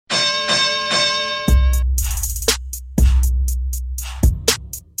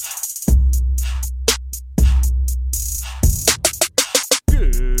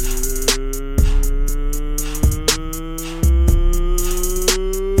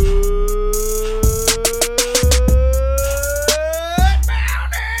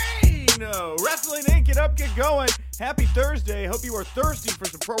hope you are thirsty for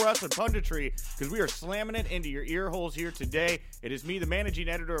some pro wrestling punditry because we are slamming it into your ear holes here today. It is me, the managing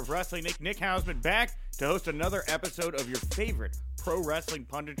editor of Wrestling Inc., Nick Hausman, back to host another episode of your favorite pro wrestling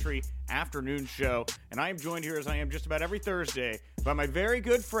punditry afternoon show. And I am joined here, as I am just about every Thursday, by my very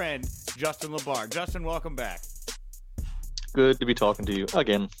good friend, Justin LaBar. Justin, welcome back. Good to be talking to you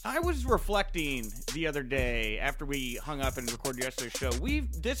again. I was reflecting the other day after we hung up and recorded yesterday's show.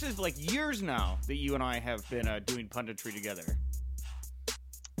 This is like years now that you and I have been doing punditry together.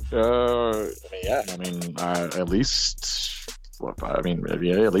 At least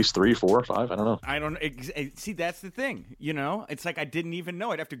 3, 4, 5. I don't know. See, that's the thing. You know, it's like I didn't even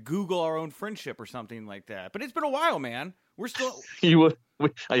know. I'd have to Google our own friendship or something like that. But it's been a while, man. We're still. We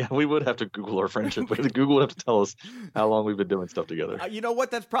would have to Google our friendship, but Google would have to tell us how long we've been doing stuff together. You know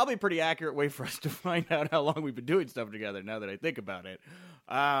what? That's probably a pretty accurate way for us to find out how long we've been doing stuff together, now that I think about it.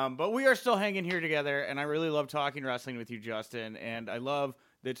 But we are still hanging here together, and I really love talking wrestling with you, Justin. And I love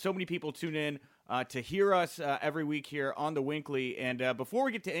that so many people tune in to hear us every week here on the Winkley. And before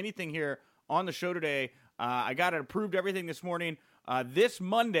we get to anything here on the show today, I got it approved everything this morning. This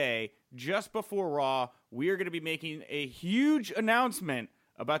Monday, just before Raw, we are going to be making a huge announcement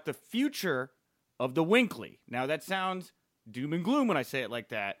about the future of the Winkley. Now, that sounds doom and gloom when I say it like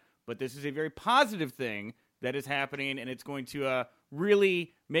that, but this is a very positive thing that is happening, and it's going to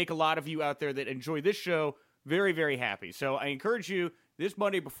really make a lot of you out there that enjoy this show very, very happy. So I encourage you, this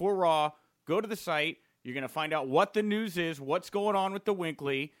Monday before Raw, go to the site. You're going to find out what the news is, what's going on with the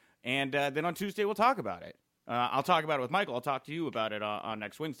Winkley, and then on Tuesday we'll talk about it. I'll talk about it with Michael. I'll talk to you about it on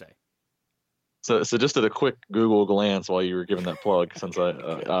next Wednesday. So just at a quick Google glance while you were giving that plug, since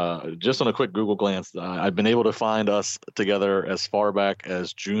just on a quick Google glance, I've been able to find us together as far back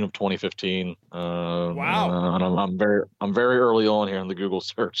as June of 2015. Wow! And I'm very early on here in the Google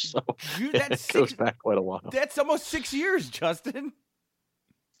search, so it goes back quite a while. That's almost 6 years, Justin.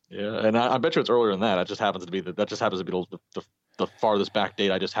 Yeah, and I bet you it's earlier than that. It just happens to be the farthest back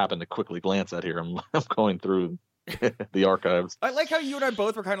date I just happened to quickly glance at here. I'm going through the archives. I like how you and I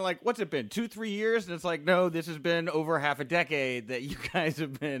both were kind of like, what's it been, 2-3 years? And it's like, no, this has been over half a decade that you guys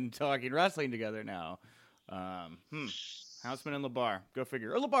have been talking wrestling together now. Hausman and LaBar, go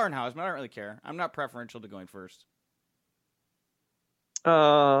figure. Or LaBar and Hausman, I don't really care. I'm not preferential to going first.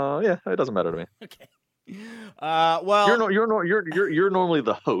 Yeah, it doesn't matter to me. Okay. Well, you're normally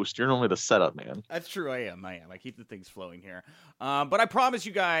the host. You're normally the setup man. That's true. I am. I keep the things flowing here. But I promise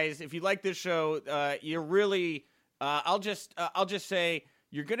you guys, if you like this show, you're really. I'll just say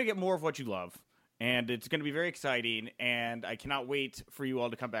you're gonna get more of what you love, and it's gonna be very exciting. And I cannot wait for you all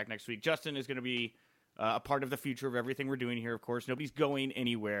to come back next week. Justin is gonna be a part of the future of everything we're doing here. Of course, nobody's going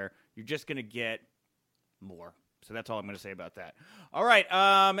anywhere. You're just gonna get more. So that's all I'm going to say about that. All right.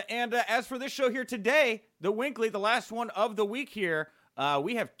 And as for this show here today, the Winkley, the last one of the week here,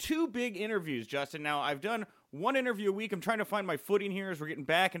 we have 2 big interviews, Justin. Now, I've done 1 interview a week. I'm trying to find my footing here as we're getting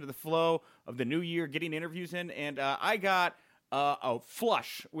back into the flow of the new year, getting interviews in. And I got a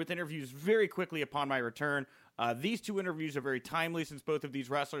flush with interviews very quickly upon my return. These 2 interviews are very timely since both of these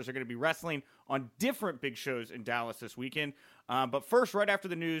wrestlers are going to be wrestling on different big shows in Dallas this weekend. But first, right after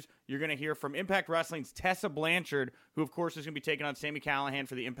the news, you're going to hear from Impact Wrestling's Tessa Blanchard, who, of course, is going to be taking on Sami Callihan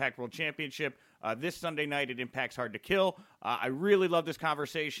for the Impact World Championship this Sunday night at Impact's Hard to Kill. I really love this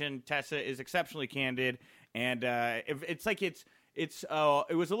conversation. Tessa is exceptionally candid, and it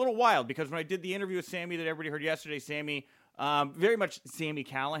was a little wild because when I did the interview with Sami that everybody heard yesterday, Sami, very much Sami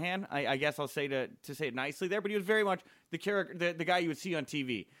Callihan, I guess I'll say to say it nicely there, but he was very much the character, the guy you would see on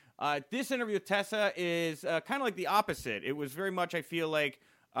TV. This interview with Tessa is kind of like the opposite. It was very much, I feel like,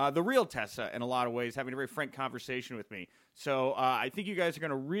 the real Tessa in a lot of ways, having a very frank conversation with me. So I think you guys are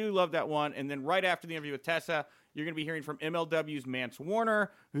going to really love that one. And then right after the interview with Tessa, you're going to be hearing from MLW's Mance Warner,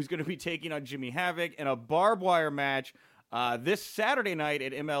 who's going to be taking on Jimmy Havoc in a barbed wire match this Saturday night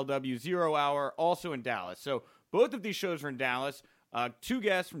at MLW 0 Hour, also in Dallas. So both of these shows are in Dallas. 2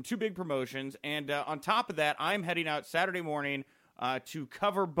 guests from 2 big promotions. And on top of that, I'm heading out Saturday morning to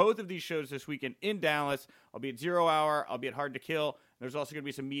cover both of these shows this weekend in Dallas. I'll be at 0 Hour. I'll be at Hard to Kill. There's also going to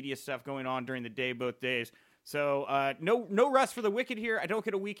be some media stuff going on during the day, both days. So no rest for the wicked here. I don't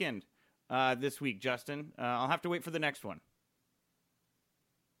get a weekend this week, Justin. I'll have to wait for the next one.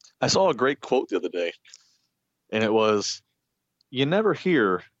 I saw a great quote the other day, and it was, you never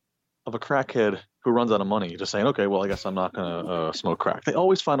hear of a crackhead who runs out of money just saying, okay, well, I guess I'm not going to smoke crack. They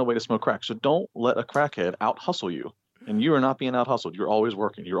always find a way to smoke crack. So don't let a crackhead out-hustle you. And you are not being out-hustled. You're always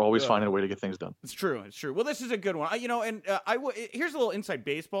working. You're always finding a way to get things done. It's true. It's true. Well, this is a good one. Here's a little inside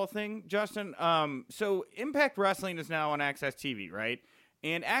baseball thing, Justin. So Impact Wrestling is now on Access TV, right?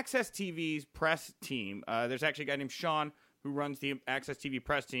 And Access TV's press team, there's actually a guy named Sean who runs the Access TV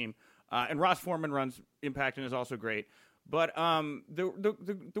press team, and Ross Foreman runs Impact and is also great. But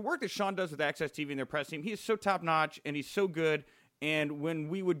the work that Sean does with Access TV and their press team, he is so top notch and he's so good. And when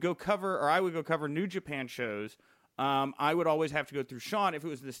we would go cover, or I would go cover New Japan shows, I would always have to go through Sean if it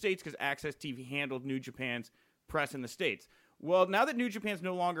was in the States because Access TV handled New Japan's press in the States. Well, now that New Japan's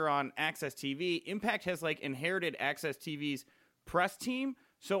no longer on Access TV, Impact has inherited Access TV's press team.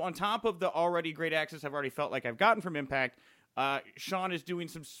 So on top of the already great access I've already felt like I've gotten from Impact, Sean is doing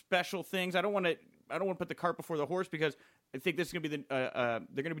some special things. I don't want to put the cart before the horse because I think this is going to be they're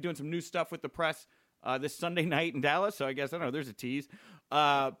going to be doing some new stuff with the press this Sunday night in Dallas. So I guess I don't know. There's a tease,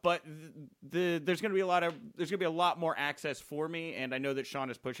 but there's going to be a lot more access for me, and I know that Sean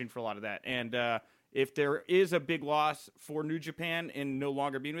is pushing for a lot of that. And if there is a big loss for New Japan in no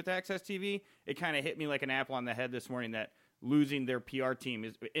longer being with Access TV, it kind of hit me like an apple on the head this morning that losing their PR team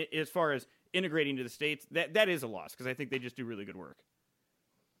is, as far as integrating to the States, that is a loss because I think they just do really good work.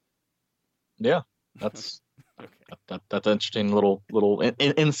 Yeah, that's okay. That's an interesting little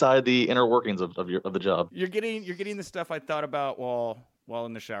inside the inner workings of the job. You're getting the stuff I thought about while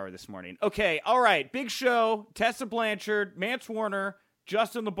in the shower this morning. Okay, all right, big show. Tessa Blanchard, Mance Warner,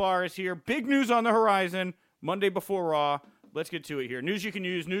 Justin LaBar is here. Big news on the horizon. Monday before Raw. Let's get to it here. News you can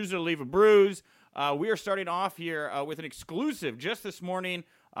use. News that'll leave a bruise. We are starting off here with an exclusive just this morning.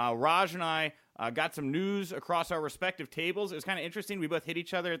 Raj and I got some news across our respective tables. It was kind of interesting. We both hit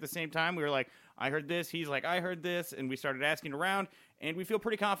each other at the same time. We were like, I heard this. He's like, I heard this. And we started asking around. And we feel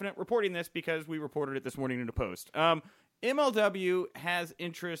pretty confident reporting this because we reported it this morning in a post. MLW has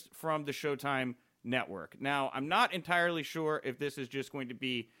interest from the Showtime network. Now, I'm not entirely sure if this is just going to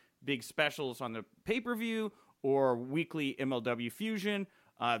be big specials on the pay-per-view or weekly MLW Fusion.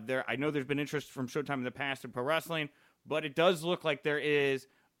 I know there's been interest from Showtime in the past in pro wrestling, but it does look like there is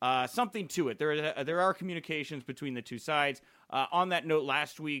something to it. There are communications between the two sides. On that note,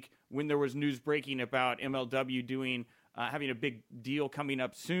 last week when there was news breaking about MLW having a big deal coming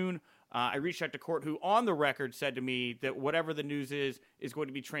up soon, I reached out to Court, who on the record said to me that whatever the news is going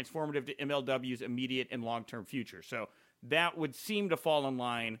to be transformative to MLW's immediate and long-term future. So that would seem to fall in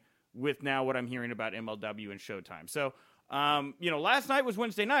line with now what I'm hearing about MLW and Showtime. So, last night was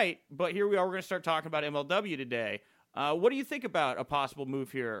Wednesday night, but here we are. We're going to start talking about MLW today. What do you think about a possible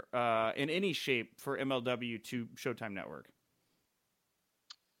move here in any shape for MLW to Showtime Network?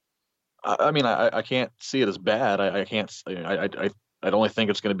 I mean, I can't see it as bad. I'd only think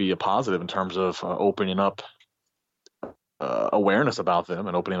it's going to be a positive in terms of opening up awareness about them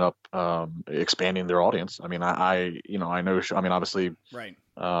and opening up, expanding their audience. I mean, I know. I mean, obviously, right.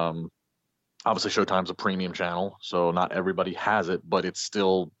 Obviously, Showtime's a premium channel, so not everybody has it, but it's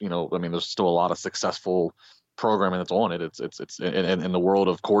still, I mean, there's still a lot of successful programming that's on it. It's in the world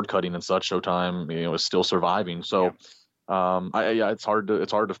of cord cutting and such. Showtime, is still surviving. So. Yeah. It's hard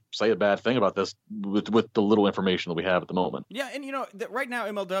to say a bad thing about this with the little information that we have at the moment. Yeah, and right now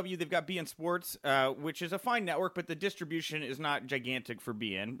MLW, they've got BN Sports, which is a fine network, but the distribution is not gigantic for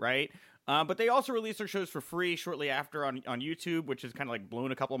BN, right? But they also release their shows for free shortly after on YouTube, which has kind of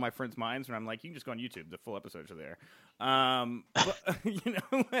blown a couple of my friends' minds when I'm like, you can just go on YouTube, the full episodes are there. But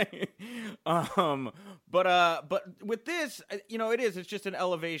with this, it's just an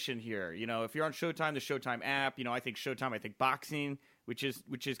elevation here. If you're on Showtime, the Showtime app, I think Showtime, I think boxing, which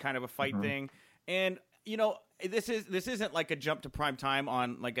is kind of a fight thing. And, this isn't like a jump to prime time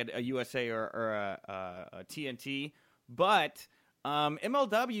on like a USA or a TNT, but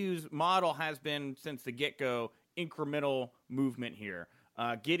MLW's model has been since the get-go incremental movement here,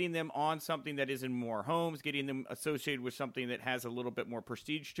 getting them on something that is in more homes, getting them associated with something that has a little bit more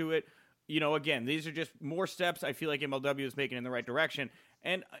prestige to it. Again, these are just more steps I feel like MLW is making in the right direction.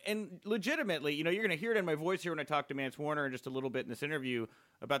 And legitimately, you're going to hear it in my voice here when I talk to Mance Warner in just a little bit in this interview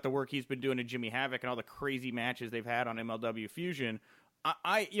about the work he's been doing to Jimmy Havoc and all the crazy matches they've had on MLW Fusion.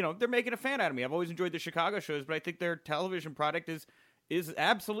 They're making a fan out of me. I've always enjoyed the Chicago shows, but I think their television product is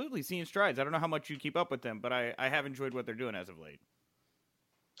absolutely seeing strides. I don't know how much you keep up with them, but I have enjoyed what they're doing as of late.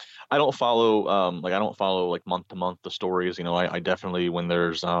 I don't follow like month to month the stories. I definitely, when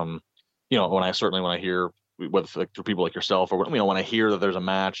there's when I hear, whether through people like yourself or when I hear that there's a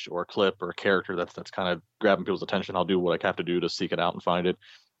match or a clip or a character that's kind of grabbing people's attention, I'll do what I have to do to seek it out and find it.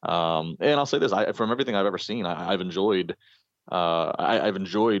 And I'll say this: from everything I've ever seen, I've enjoyed. I've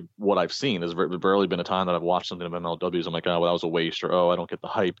enjoyed what I've seen. There's barely been a time that I've watched something of MLW's. I'm like, oh, well, that was a waste, or I don't get the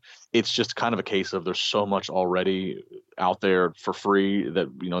hype. It's just kind of a case of there's so much already out there for free that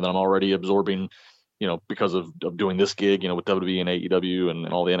that I'm already absorbing, because of doing this gig, with WWE and AEW and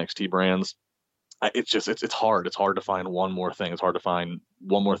all the NXT brands. It's hard. It's hard to find one more thing. It's hard to find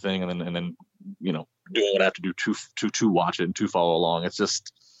one more thing and then doing what I have to do to watch it and to follow along. It's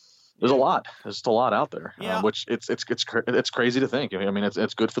just there's a lot. There's just a lot out there, which it's crazy to think. I mean,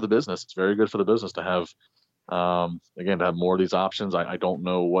 it's good for the business. It's very good for the business to have again to have more of these options. I don't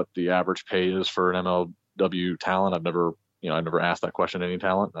know what the average pay is for an MLW talent. I've never asked that question to any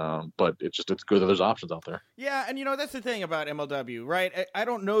talent, but it's good that there's options out there. Yeah, and that's the thing about MLW, right? I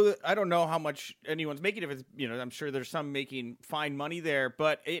don't know how much anyone's making. If it's I'm sure there's some making fine money there,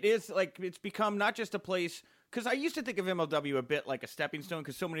 but it is like it's become not just a place. Because I used to think of MLW a bit like a stepping stone,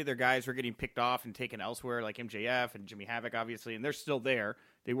 because so many of their guys were getting picked off and taken elsewhere, like MJF and Jimmy Havoc, obviously, and they're still there.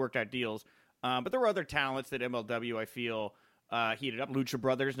 They worked out deals, but there were other talents that MLW I feel heated up. Lucha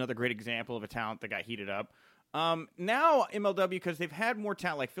Brothers, another great example of a talent that got heated up. Now MLW, because they've had more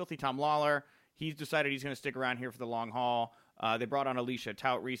talent, like Filthy Tom Lawler, he's decided he's going to stick around here for the long haul. They brought on Alicia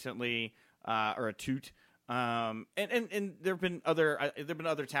Tout recently, or a Toot. And there've been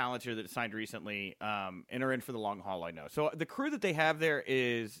other talents here that signed recently, and are in for the long haul. I know. So the crew that they have there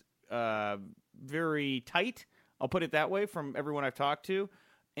is very tight. I'll put it that way from everyone I've talked to,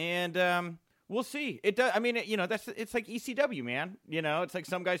 and we'll see. It does. I mean, it's like ECW, man. It's like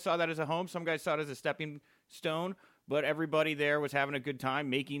some guys saw that as a home, some guys saw it as a stepping stone, but everybody there was having a good time,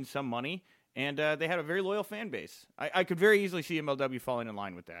 making some money. And they had a very loyal fan base. I could very easily see MLW falling in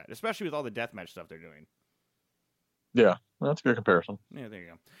line with that, especially with all the deathmatch stuff they're doing. Yeah, that's a good comparison. Yeah, there you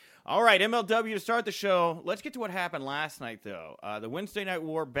go. All right, MLW to start the show. Let's get to what happened last night, though. The Wednesday Night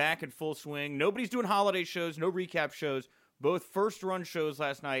War back in full swing. Nobody's doing holiday shows, no recap shows. Both first-run shows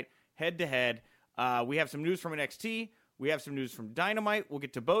last night, head-to-head. We have some news from NXT. We have some news from Dynamite. We'll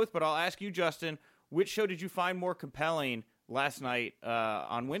get to both, but I'll ask you, Justin, which show did you find more compelling last night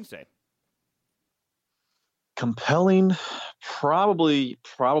on Wednesday? Compelling, probably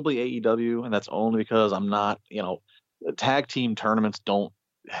AEW, and that's only because I'm not, tag team tournaments don't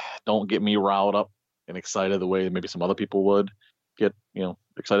get me riled up and excited the way maybe some other people would get,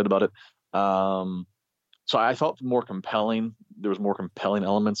 excited about it. So I thought there was more compelling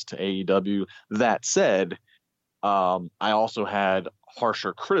elements to AEW. That said, I also had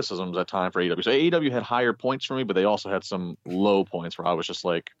harsher criticisms at times for AEW. So AEW had higher points for me, but they also had some low points where I was just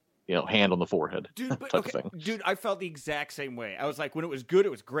like, hand on the forehead type of thing. Dude, I felt the exact same way. I was like, when it was good, it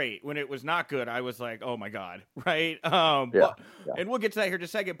was great. When it was not good, I was like, oh my God, right? And we'll get to that here in a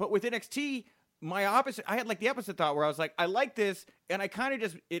second. But with NXT, I had like the opposite thought where I was like, I like this, and I kind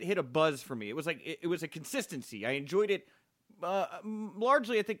of it hit a buzz for me. It was like, it was a consistency. I enjoyed it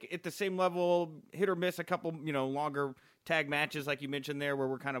largely, I think, at the same level, hit or miss, a couple, longer tag matches like you mentioned there where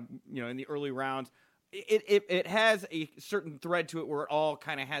we're kind of, in the early rounds. It has a certain thread to it where it all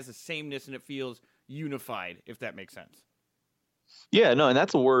kind of has a sameness and it feels unified, if that makes sense. Yeah, no, and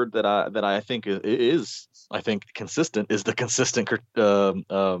that's a word that I think is consistent, is the consistent judgment of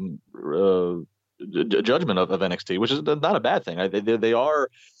NXT, which is not a bad thing. They are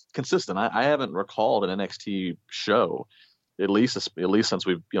consistent. I haven't recalled an NXT show, at least since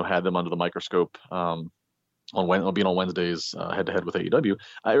we've had them under the microscope. Being on Wednesdays head to head with AEW,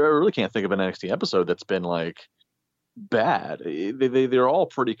 I really can't think of an NXT episode that's been like bad. They're all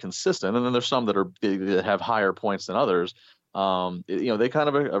pretty consistent, and then there's some that have higher points than others. They kind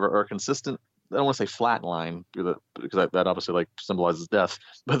of are consistent. I don't want to say flat line because that obviously like symbolizes death,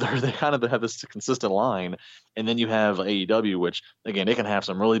 but they kind of have this consistent line. And then you have AEW, which again, it can have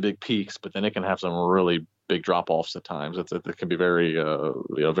some really big peaks, but then it can have some really big drop offs at times. It can be very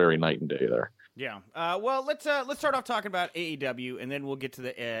very night and day there. Yeah. Well, let's start off talking about AEW, and then we'll get to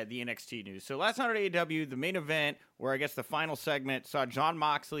the NXT news. So last night at AEW, the main event, where I guess the final segment saw Jon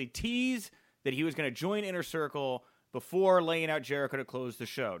Moxley tease that he was going to join Inner Circle before laying out Jericho to close the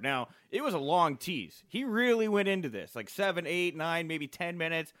show. Now, it was a long tease. He really went into this, like 7, 8, 9, maybe 10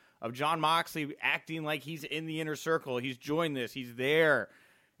 minutes of Jon Moxley acting like he's in the Inner Circle. He's joined this. He's there.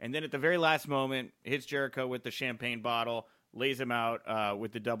 And then at the very last moment, hits Jericho with the champagne bottle, lays him out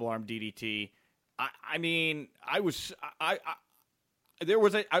with the double arm DDT. There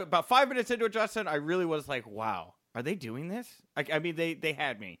was about 5 minutes into it, Justin, I really was like, wow, are they doing this? They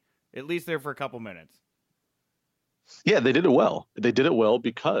had me, at least there for a couple minutes. Yeah, they did it well. They did it well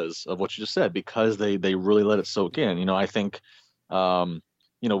because of what you just said, because they really let it soak in. I think,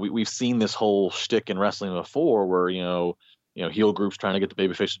 we've seen this whole shtick in wrestling before where, heel groups trying to get the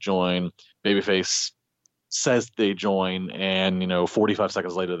babyface to join, babyface says they join, and, 45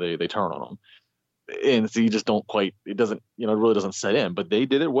 seconds later they turn on them. And so you just don't quite, it really doesn't set in, but they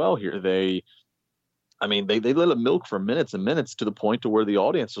did it well here. They let it milk for minutes and minutes to the point to where the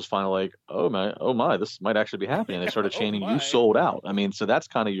audience was finally like, oh my, this might actually be happening. And they started chanting, "You sold out." So that's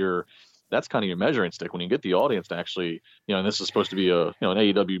kind of your measuring stick when you get the audience to actually, and this is supposed to be an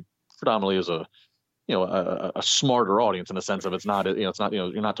AEW predominantly as a, a smarter audience in the sense of it's not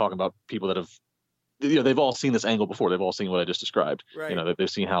you're not talking about people that have they've all seen this angle before. They've all seen what I just described. Right. They've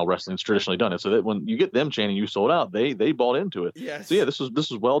seen how wrestling's traditionally done it. So that when you get them chanting "You sold out," they bought into it. Yes. So yeah, this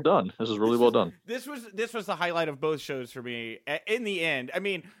was well done. This was really well done. This was the highlight of both shows for me. In the end, I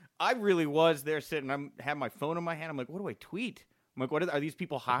mean, I really was there sitting. I had my phone in my hand. I'm like, what do I tweet? I'm like, are these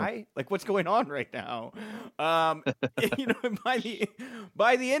people high? Like, what's going on right now? By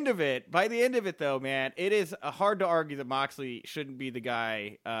the end of it, though, man, it is hard to argue that Moxley shouldn't be the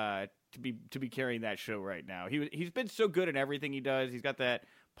guy to be carrying that show right now. He's been so good in everything he does. He's got that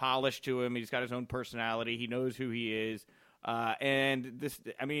polish to him. He's got his own personality. He knows who he is. And this,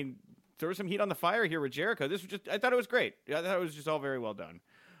 I mean, throw some heat on the fire here with Jericho. I thought it was great. I thought it was just all very well done.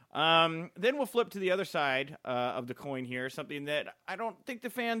 Then we'll flip to the other side of the coin here, something that I don't think the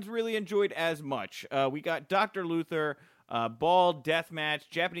fans really enjoyed as much. We got Dr. Luther, bald deathmatch,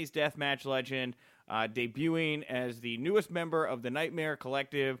 Japanese deathmatch legend, debuting as the newest member of the Nightmare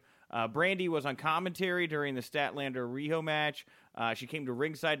Collective. Brandy was on commentary during the Statlander-Riho match. She came to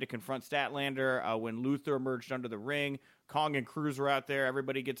ringside to confront Statlander when Luther emerged under the ring. Kong and Cruz were out there.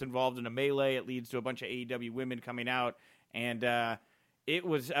 Everybody gets involved in a melee. It leads to a bunch of AEW women coming out. And it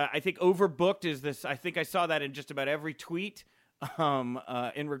was, I think, overbooked is this. I think I saw that in just about every tweet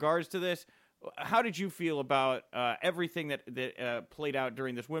in regards to this. How did you feel about everything that played out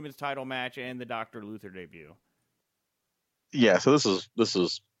during this women's title match and the Dr. Luther debut? Yeah, so this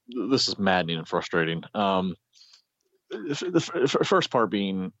is maddening and frustrating. The first part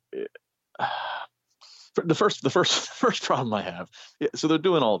being the first problem I have. Yeah, so they're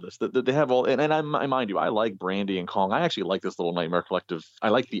doing all this. They have all, and I mind you, I like Brandy and Kong. I actually like this little Nightmare Collective. I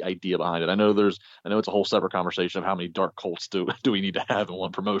like the idea behind it. I know it's a whole separate conversation of how many dark cults do we need to have in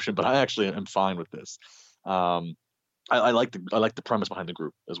one promotion, but I actually am fine with this. I like the premise behind the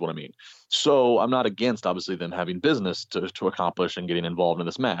group is what I mean. So I'm not against obviously them having business to accomplish and getting involved in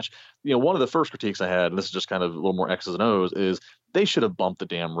this match. One of the first critiques I had, and this is just kind of a little more X's and O's, is they should have bumped the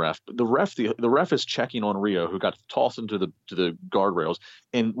damn ref. The ref is checking on Rio, who got tossed into the guardrails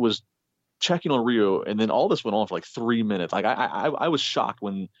and was checking on Rio, and then all this went on for like 3 minutes. Like I was shocked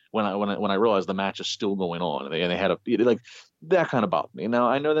when I realized the match is still going on, and they had like that kind of bothered me. Now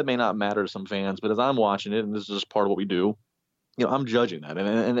I know that may not matter to some fans, but as I'm watching it, and this is just part of what we do, I'm judging that,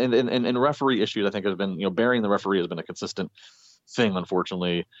 and referee issues I think has been burying the referee has been a consistent thing,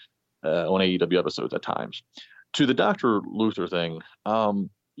 unfortunately, on AEW episodes at times. To the Dr. Luther thing,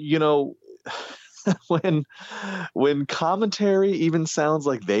 when commentary even sounds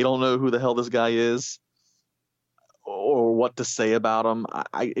like they don't know who the hell this guy is or what to say about him,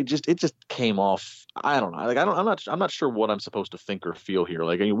 it just came off. I don't know. Like I'm not sure what I'm supposed to think or feel here.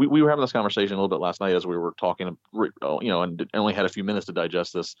 Like we were having this conversation a little bit last night as we were talking, and only had a few minutes to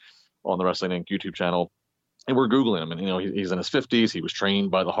digest this on the Wrestling Inc. YouTube channel, and we're Googling him, and he's in his 50s. He was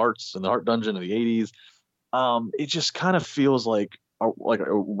trained by the Hearts in the Heart Dungeon in the 80s. It just kind of feels like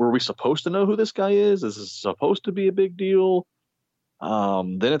were we supposed to know who this guy is? Is this supposed to be a big deal?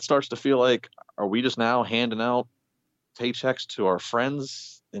 Then it starts to feel like, are we just now handing out paychecks to our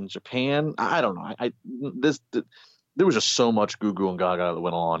friends in Japan? I don't know. There was just so much goo goo and gaga that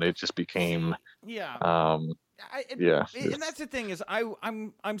went on. It just became and that's the thing is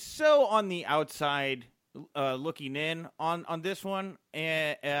I'm so on the outside looking in on this one,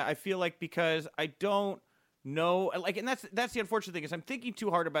 and I feel like because I don't know, like, and that's the unfortunate thing is I'm thinking too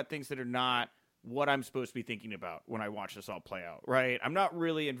hard about things that are not what I'm supposed to be thinking about when I watch this all play out, right? I'm not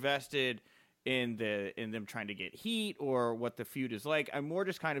really invested in them trying to get heat or what the feud is like. I'm more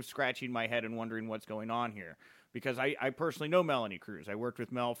just kind of scratching my head and wondering what's going on here, because I personally know Melanie Cruz. I worked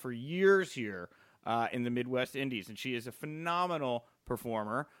with Mel for years here in the Midwest Indies, and she is a phenomenal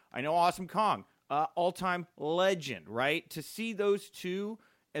performer. I know Awesome Kong, all-time legend, right? To see those two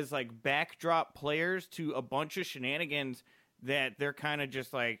as like backdrop players to a bunch of shenanigans that they're kind of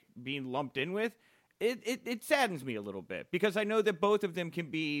just like being lumped in with, it saddens me a little bit, because I know that both of them can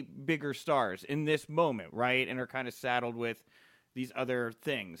be bigger stars in this moment, right? And are kind of saddled with these other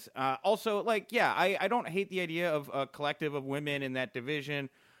things. Also, like, yeah, I don't hate the idea of a collective of women in that division.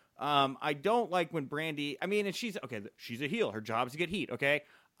 I don't like when Brandy, I mean, and she's a heel. Her job is to get heat, okay?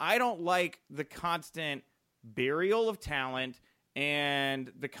 I don't like the constant burial of talent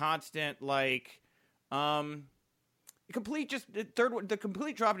and the constant complete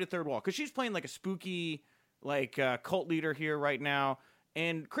drop into third wall, because she's playing like a spooky cult leader here right now.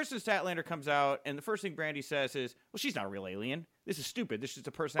 And Kristen Statlander comes out, and the first thing Brandy says is, "Well, she's not a real alien. This is stupid. This is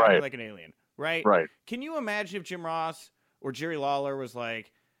a personality like an alien, right?" Right. Can you imagine if Jim Ross or Jerry Lawler was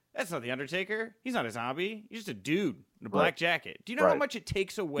like, "That's not the Undertaker. He's not a zombie. He's just a dude in a black jacket." Do you know how much it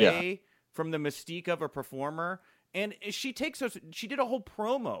takes away from the mystique of a performer. And she did a whole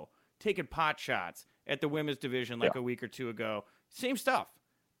promo taking pot shots at the women's division like a week or two ago. Same stuff.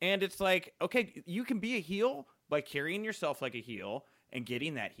 And it's like, okay, you can be a heel by carrying yourself like a heel and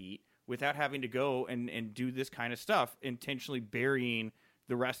getting that heat without having to go and do this kind of stuff, intentionally burying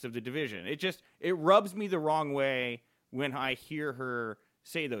the rest of the division. It rubs me the wrong way when I hear her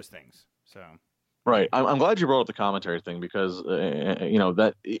say those things. So. Right. I'm glad you brought up the commentary thing because,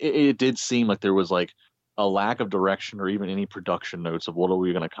 that it did seem like there was like a lack of direction or even any production notes of what are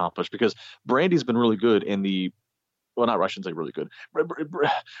we going to accomplish, because Brandy's been really good in I shouldn't say really good.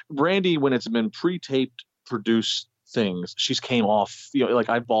 Brandy, when it's been pre-taped, produced things, she's came off, like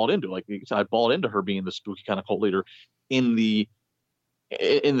I bought into her being the spooky kind of cult leader in the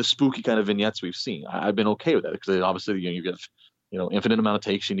spooky kind of vignettes we've seen. I've been okay with that because obviously, you get, infinite amount of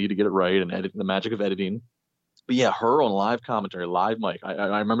takes you need to get it right and the magic of editing. But yeah, her on live commentary, live mic.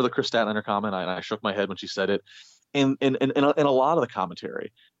 I remember the Chris Statlander comment, and I shook my head when she said it. And a lot of the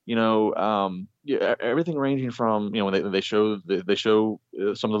commentary, everything ranging from, when they show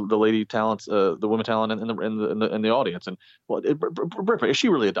some of the lady talents, the women talent in the audience, and is she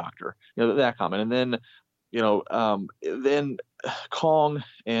really a doctor? That comment, and then then Kong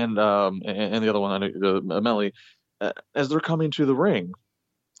and the other one, Melly, as they're coming to the ring,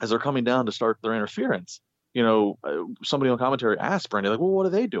 as they're coming down to start their interference, somebody on commentary asked Brandy, like, well, what are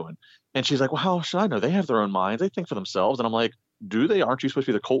they doing? And she's like, well, how should I know? They have their own minds. They think for themselves. And I'm like, do they? Aren't you supposed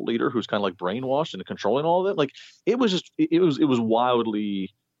to be the cult leader who's kind of like brainwashed and controlling all of it? Like, it was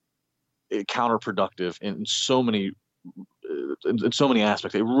wildly counterproductive in so many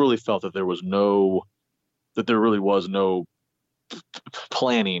aspects. It really felt that there really was no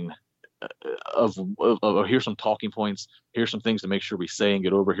planning of here's some talking points, here's some things to make sure we say and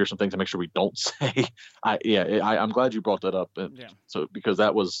get over, here's some things to make sure we don't say. I'm glad you brought that up. So because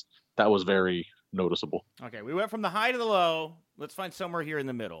that was very noticeable. Okay, we went from the high to the low. Let's find somewhere here in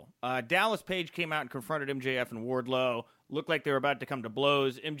the middle. Dallas Page came out and confronted MJF and Wardlow. Looked like they were about to come to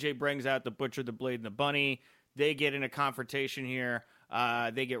blows. MJ brings out the Butcher, the Blade, and the Bunny. They get in a confrontation here.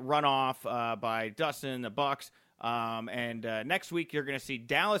 They get run off by Dustin and the Bucks. And next week, you're going to see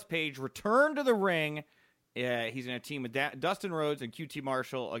Dallas Page return to the ring. He's going to team with Dustin Rhodes and QT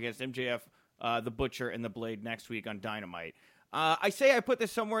Marshall against MJF, the Butcher, and the Blade next week on Dynamite. I say I put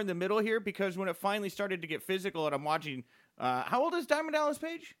this somewhere in the middle here because when it finally started to get physical and I'm watching, how old is Diamond Dallas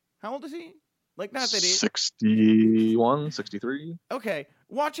Page? How old is he? Like, not that he... 61, 63. Okay.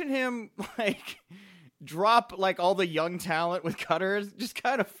 Watching him, like, drop, like, all the young talent with cutters just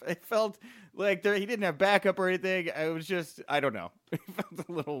kind of... It felt like he didn't have backup or anything. It was just... I don't know. It felt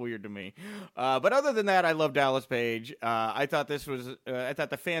a little weird to me. But other than that, I love Dallas Page. I thought this was... I thought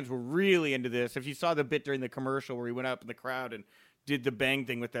the fans were really into this. If you saw the bit during the commercial where he went up in the crowd and did the bang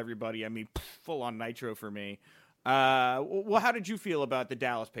thing with everybody, I mean, full-on Nitro for me. Well, how did you feel about the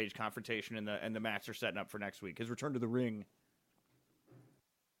Dallas Page confrontation and the match they're setting up for next week? His return to the ring.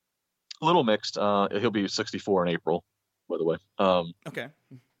 A little mixed. He'll be 64 in April, by the way. Okay.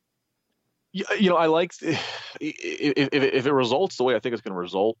 I like if it results the way I think it's going to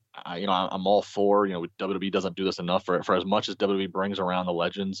result. I'm all for. WWE doesn't do this enough for as much as WWE brings around the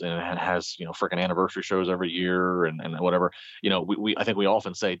legends and has freaking anniversary shows every year and whatever. I think we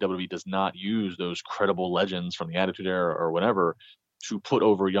often say WWE does not use those credible legends from the Attitude Era or whatever to put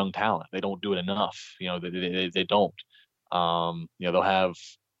over young talent. They don't do it enough. They don't. They'll have.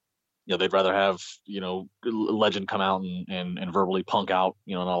 They'd rather have, a legend come out and verbally punk out,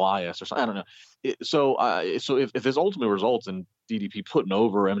 an Elias or something. I don't know. So if this ultimately results in DDP putting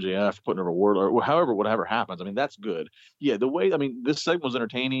over MJF, putting over Wardlow, or whatever happens, I mean, that's good. Yeah, this segment was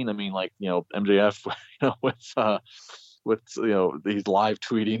entertaining. I mean, like, MJF, with he's live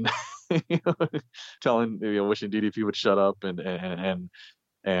tweeting, telling, wishing DDP would shut up and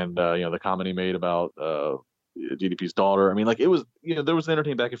the comment he made about, DDP's daughter. I mean, like, it was, there was an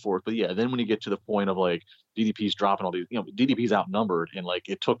entertaining back and forth, but yeah, then when you get to the point of like DDP's dropping all these, DDP's outnumbered, and like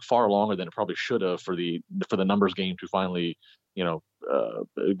it took far longer than it probably should have for the numbers game to finally,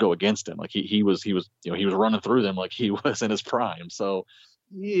 go against him. Like he was running through them like he was in his prime. So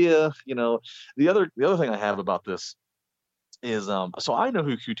yeah, the other thing I have about this is so I know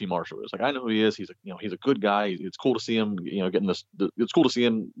who QT Marshall is. Like, I know who he is. He's a good guy. It's cool to see him, getting this. It's cool to see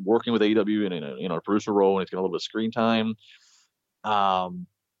him working with AEW in a producer role, and he's getting a little bit of screen time.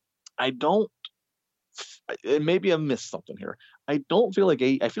 Maybe I missed something here. I don't feel like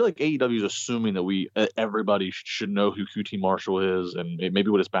I feel like AEW is assuming that everybody should know who QT Marshall is, and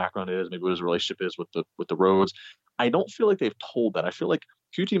maybe what his background is, maybe what his relationship is with the Rhodes. I don't feel like they've told that. I feel like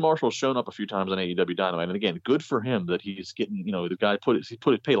QT Marshall's shown up a few times on AEW Dynamite, and again, good for him that he's getting, the guy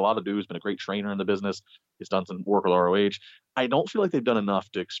paid a lot of dues, been a great trainer in the business. He's done some work with ROH. I don't feel like they've done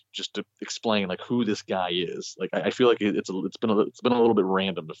enough to just to explain like who this guy is. Like I feel like it's been a little bit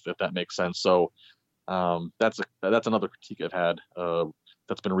random if that makes sense. So that's another critique I've had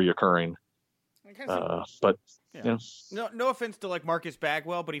that's been reoccurring. But yeah. No offense to like Marcus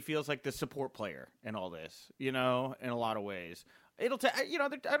Bagwell, but he feels like the support player in all this, in a lot of ways. It'll take, I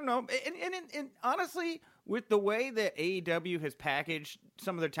don't know. And honestly, with the way that AEW has packaged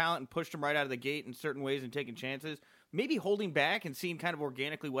some of their talent and pushed them right out of the gate in certain ways and taking chances, maybe holding back and seeing kind of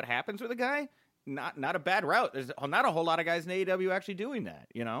organically what happens with a guy, not a bad route. There's not a whole lot of guys in AEW actually doing that,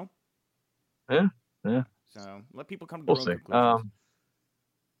 Yeah. So let people come to their own conclusions.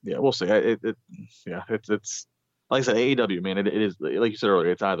 Yeah, we'll see. It's like I said, AEW, man. It is like you said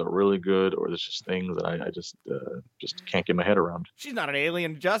earlier. It's either really good or there's just things that I just can't get my head around. She's not an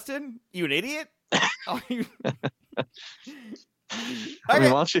alien, Justin. You an idiot? I mean, why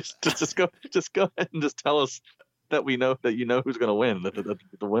don't you just go ahead and just tell us that we know that who's going to win. That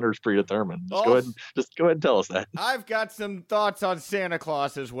the winner's predetermined. Go ahead and tell us that. I've got some thoughts on Santa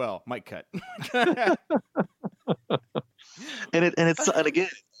Claus as well. Mic cut. And again, I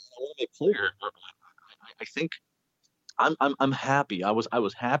want to make clear. I think I'm happy. I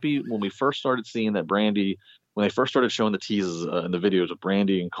was happy when we first started seeing that Brandi, when they first started showing the teases and the videos of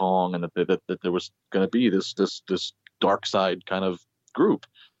Brandi and Kong, and that there was going to be this dark side kind of group.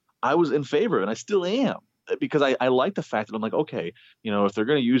 I was in favor, and I still am, because I like the fact that I'm like, okay, if they're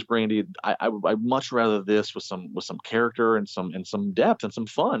going to use Brandi, I'd much rather this with some character and some depth and some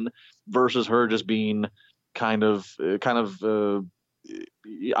fun versus her just being kind of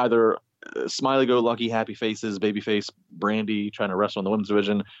either smiley-go-lucky, happy faces, babyface Brandi trying to wrestle in the women's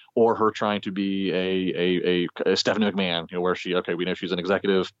division, or her trying to be a Stephanie McMahon, where we know she's an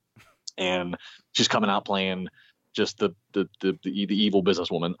executive and she's coming out playing just the evil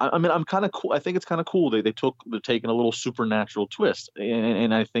businesswoman. I mean, I'm kind of cool. I think it's kind of cool. They're taking a little supernatural twist,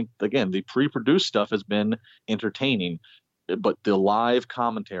 and I think again the pre-produced stuff has been entertaining, but the live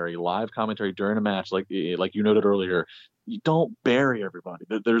commentary during a match, like you noted earlier, you don't bury everybody.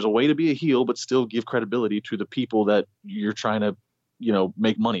 There's a way to be a heel, but still give credibility to the people that you're trying to,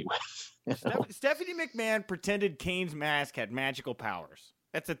 make money with. Stephanie McMahon pretended Kane's mask had magical powers.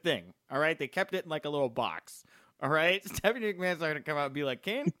 That's a thing. All right. They kept it in like a little box. All right. Stephanie McMahon's not going to come out and be like,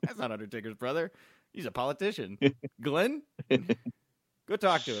 Kane, that's not Undertaker's brother. He's a politician. Glenn, go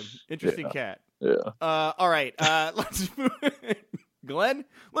talk to him. Interesting cat. Yeah. All right. Let's move. Glenn,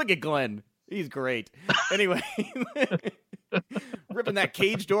 look at Glenn. He's great. Anyway, ripping that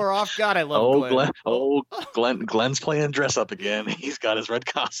cage door off. God, I love Glenn. Glenn's playing dress up again. He's got his red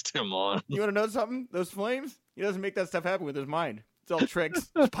costume on. You want to know something? Those flames, he doesn't make that stuff happen with his mind. It's all tricks.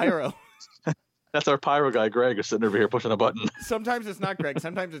 It's pyro. That's our pyro guy, Greg, is sitting over here pushing a button. Sometimes it's not Greg.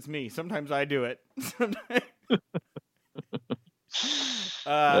 Sometimes it's me. Sometimes I do it.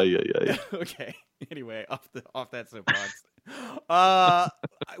 Okay. Anyway, off that soapbox.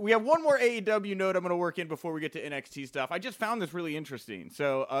 We have one more AEW note I'm going to work in before we get to NXT stuff. I just found this really interesting.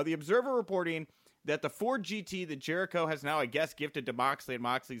 So, the Observer reporting that the Ford GT that Jericho has now, I guess, gifted to Moxley, and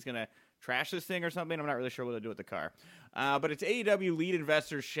Moxley's going to trash this thing or something. I'm not really sure what they'll do with the car. But it's AEW lead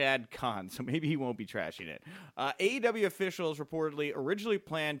investor Shad Khan, so maybe he won't be trashing it. AEW officials reportedly originally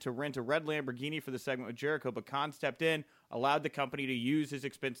planned to rent a red Lamborghini for the segment with Jericho, but Khan stepped in, allowed the company to use his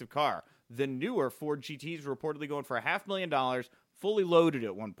expensive car. The newer Ford GTs were reportedly going for $500,000, fully loaded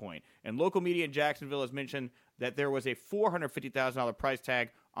at one point. And local media in Jacksonville has mentioned that there was a $450,000 price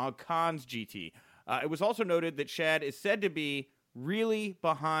tag on Khan's GT. It was also noted that Shad is said to be really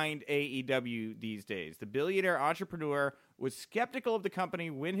behind AEW these days. The billionaire entrepreneur was skeptical of the company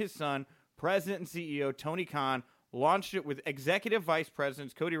when his son, President and CEO Tony Khan, launched it with executive vice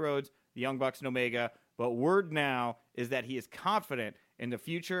presidents Cody Rhodes, the Young Bucks, and Omega. But word now is that he is confident in the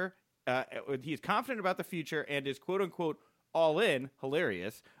future. He is confident about the future and is quote-unquote all in,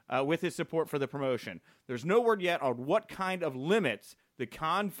 hilarious, with his support for the promotion. There's no word yet on what kind of limits the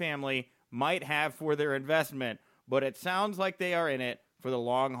Khan family might have for their investment, but it sounds like they are in it for the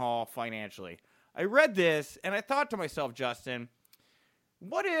long haul financially. I read this, and I thought to myself, Justin,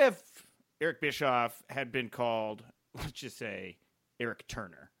 what if Eric Bischoff had been called, let's just say, Eric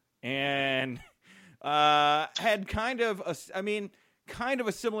Turner, and had kind of a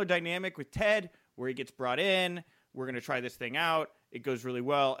similar dynamic with Ted, where he gets brought in, we're going to try this thing out, it goes really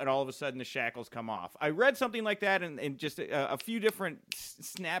well, and all of a sudden the shackles come off. I read something like that, and just a few different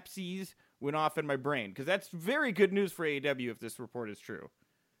snapsies went off in my brain, because that's very good news for AEW if this report is true.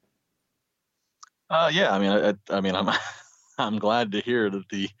 Yeah, I mean, I'm glad to hear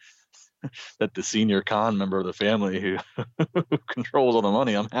that the senior con member of the family who controls all the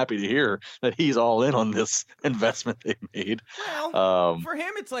money, I'm happy to hear that he's all in on this investment they've made. Well, for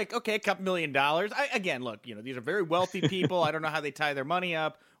him, it's like, okay, a couple $1 million. Again, look, these are very wealthy people. I don't know how they tie their money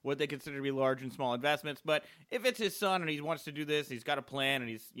up, what they consider to be large and small investments. But if it's his son and he wants to do this, he's got a plan and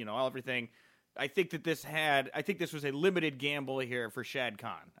he's, all everything. I think this was a limited gamble here for Shad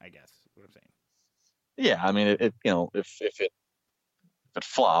Khan, I guess, what I'm saying. Yeah, I mean, if it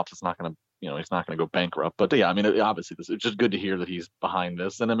flops, it's not going to, he's not going to go bankrupt. But yeah, I mean, obviously, it's just good to hear that he's behind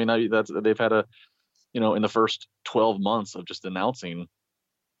this. And I mean, they've had in the first 12 months of just announcing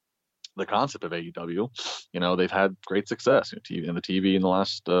the concept of AEW, they've had great success. TV in the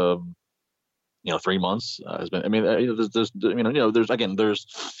last 3 months has been. I mean,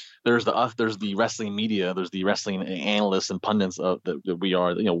 there's the wrestling media, there's the wrestling analysts and pundits that we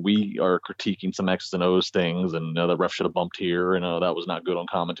are. We are critiquing some X's and O's things, and the ref should have bumped here, and that was not good on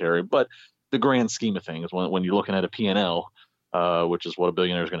commentary. But the grand scheme of things, when you're looking at a P&L, which is what a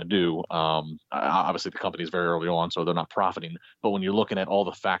billionaire is going to do. Obviously, the company is very early on, so they're not profiting. But when you're looking at all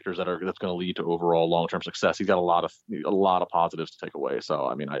the factors that's going to lead to overall long-term success, he's got a lot of positives to take away. So,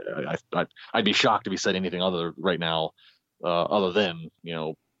 I mean, I'd be shocked if he said anything other right now, other than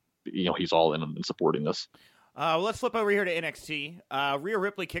he's all in and supporting this. Well, let's flip over here to NXT. Rhea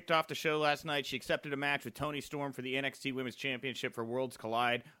Ripley kicked off the show last night. She accepted a match with Toni Storm for the NXT Women's Championship for Worlds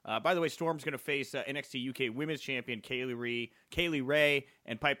Collide. By the way, Storm's going to face NXT UK Women's Champion Kaylee Ray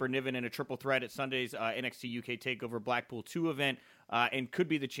and Piper Niven in a triple threat at Sunday's NXT UK TakeOver Blackpool 2 event, and could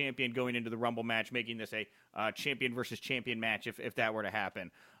be the champion going into the Rumble match, making this a champion versus champion match if that were to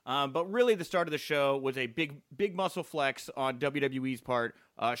happen. But really, the start of the show was a big muscle flex on WWE's part,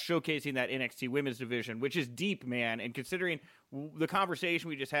 showcasing that NXT women's division, which is deep, man. And considering the conversation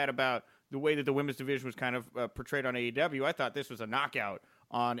we just had about the way that the women's division was kind of portrayed on AEW, I thought this was a knockout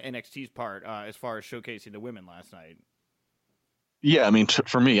on NXT's part as far as showcasing the women last night. Yeah, I mean,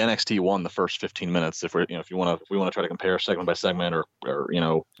 for me, NXT won the first 15 minutes. If we want to try to compare segment by segment or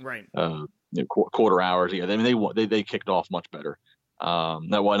right, quarter hours, yeah, I mean they kicked off much better.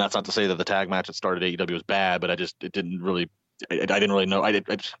 That's not to say that the tag match that started AEW was bad, but I didn't really know.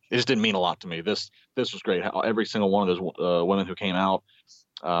 It just didn't mean a lot to me. This was great. Every single one of those women who came out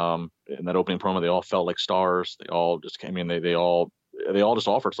in that opening promo, they all felt like stars. They all just came in. They all just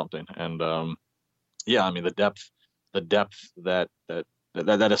offered something. And yeah, I mean the depth that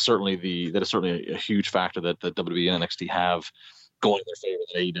is certainly a huge factor that WWE and NXT have going in their favor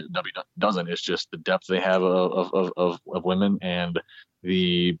that AEW doesn't. It's just the depth they have of women and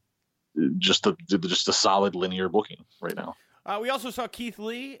the solid linear booking right now. We also saw Keith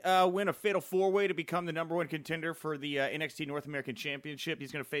Lee win a fatal four-way to become the number one contender for the NXT North American Championship.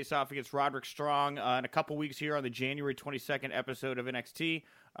 He's going to face off against Roderick Strong in a couple weeks here on the January 22nd episode of NXT.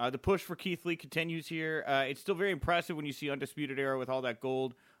 The push for Keith Lee continues here. It's still very impressive when you see Undisputed Era with all that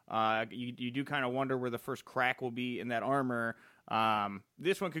gold. You do kind of wonder where the first crack will be in that armor.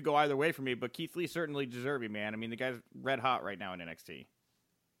 This one could go either way for me, but Keith Lee certainly deserving, man. I mean, the guy's red hot right now in NXT.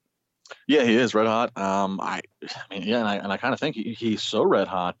 Yeah, he is red hot. I mean, yeah, and I kind of think he's so red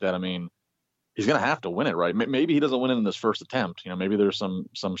hot that, I mean, he's going to have to win it, right? Maybe he doesn't win it in this first attempt. Maybe there's some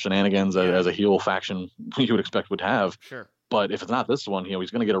shenanigans as a heel faction you would expect would have. Sure. But if it's not this one,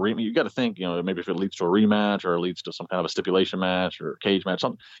 he's going to get a rematch. You got to think, maybe if it leads to a rematch or it leads to some kind of a stipulation match or a cage match,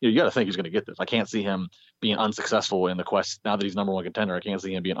 something, you got to think he's going to get this. I can't see him being unsuccessful in the quest. Now that he's number one contender, I can't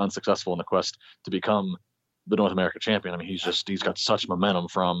see him being unsuccessful in the quest to become the North American champion. I mean, he's got such momentum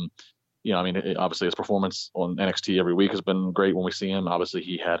from, I mean, obviously his performance on NXT every week has been great when we see him. Obviously,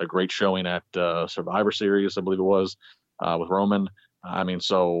 he had a great showing at Survivor Series, I believe it was, with Roman. I mean,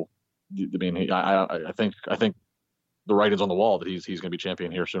 so, I mean, I think the writing's on the wall that he's going to be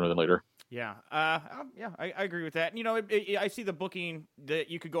champion here sooner than later. Yeah. I agree with that. I see the booking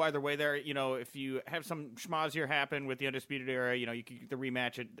that you could go either way there. If you have some schmoz here happen with the Undisputed Era, you could get the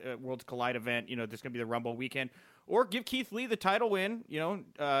rematch at Worlds Collide event. This is going to be the Rumble weekend. Or give Keith Lee the title win,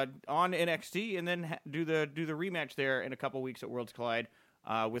 on NXT, and then do the rematch there in a couple weeks at Worlds Collide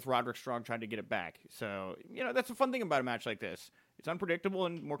with Roderick Strong trying to get it back. So, that's a fun thing about a match like this. It's unpredictable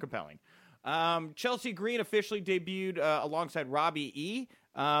and more compelling. Chelsea Green officially debuted alongside Robbie E.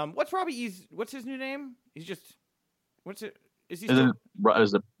 What's his new name? Is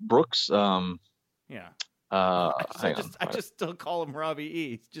it Brooks? Yeah. I just still call him Robbie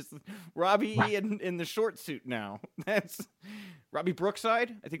E. It's just Robbie E in the short suit now. That's Robbie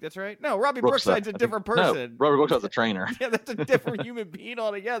Brookside. I think that's right. No, Robbie Brookside's a different person. No, Robbie Brookside's a trainer. Yeah, that's a different human being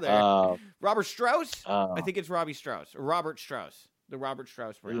altogether. Robert Strauss? I think it's Robbie Strauss. Or Robert Strauss. The Robert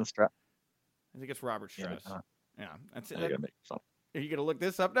Strauss brand. I think it's Robert Strauss. Yeah, that's it. I gotta make fun. Are you gonna look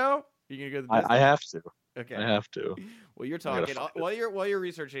this up now? Are you gonna go to the I have to. Okay. I have to. Well, you're I gotta talking find while you're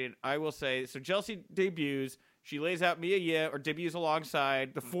researching. I will say so. Chelsea debuts. She lays out Mia Yim, or debuts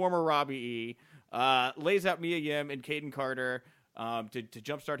alongside the former Robbie E. Lays out Mia Yim and Caden Carter to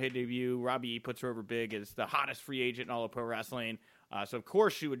jumpstart her debut. Robbie E puts her over big as the hottest free agent in all of pro wrestling. So of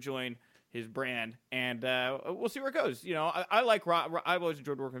course she would join his brand, and we'll see where it goes. You know, I like I've always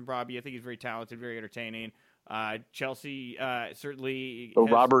enjoyed working with Robbie. I think he's very talented, very entertaining. Chelsea certainly the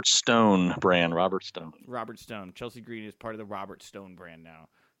Robert Stone brand. Robert Stone. Chelsea Green is part of the Robert Stone brand now.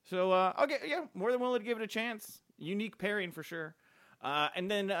 So, okay, yeah, more than willing to give it a chance. Unique pairing for sure. And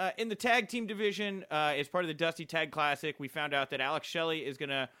then in the tag team division, as part of the Dusty Tag Classic, we found out that Alex Shelley is going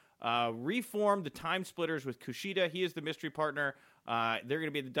to reform the Time Splitters with Kushida. He is the mystery partner. They're going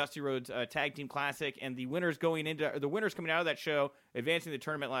to be at the Dusty Rhodes Tag Team Classic, and the winners coming out of that show, advancing the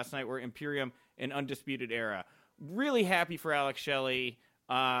tournament last night, were Imperium and Undisputed Era. Really happy for Alex Shelley.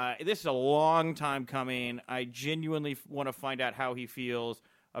 This is a long time coming. I genuinely want to find out how he feels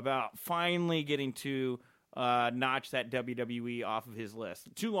about finally getting to notch that WWE off of his list.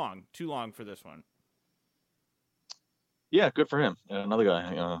 Too long for this one. Yeah, good for him. Another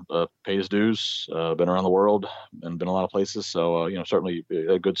guy, paid his dues, been around the world and been a lot of places. So, certainly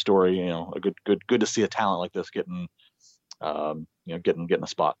a good story. Good to see a talent like this getting a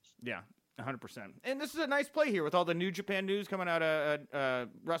spot. Yeah, 100%. And this is a nice play here with all the New Japan news coming out of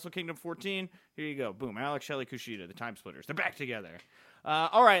Wrestle Kingdom 14. Here you go. Boom. Alex Shelley, Kushida, the Time Splitters. They're back together.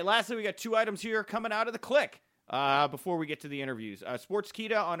 All right. Lastly, we got 2 items here coming out of the Click before we get to the interviews.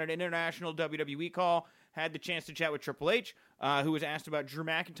 Sportskeeda on an international WWE call had the chance to chat with Triple H, who was asked about Drew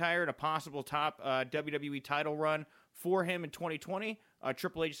McIntyre and a possible top WWE title run for him in 2020.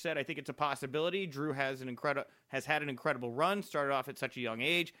 Triple H said, "I think it's a possibility. Drew has had an incredible run. Started off at such a young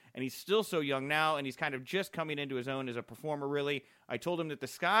age, and he's still so young now. And he's kind of just coming into his own as a performer. Really, I told him that the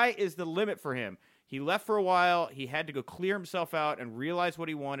sky is the limit for him. He left for a while. He had to go clear himself out and realize what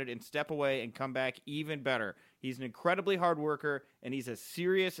he wanted and step away and come back even better. He's an incredibly hard worker, and he's as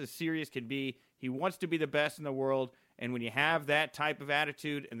serious can be. He wants to be the best in the world, and when you have that type of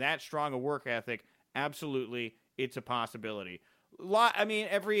attitude and that strong a work ethic, absolutely, it's a possibility."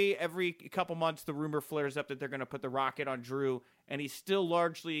 Every couple months, the rumor flares up that they're going to put the rocket on Drew, and he's still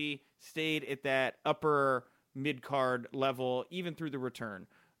largely stayed at that upper mid-card level, even through the return.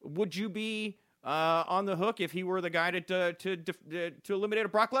 Would you be on the hook if he were the guy to eliminate a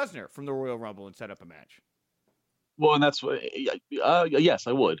Brock Lesnar from the Royal Rumble and set up a match? Well, and that's yes,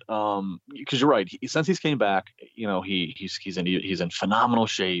 I would. Because you're right. Since he's came back, he's in phenomenal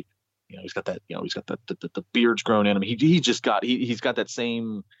shape. He's got that. He's got the beard's grown in him. He's got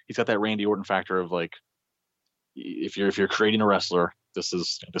that Randy Orton factor of like, if you're creating a wrestler, this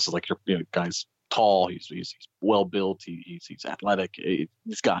is like your guy's tall. He's well built. He's athletic.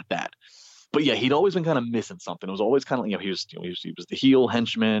 He's got that. But yeah, he'd always been kind of missing something. It was always kind of he was the heel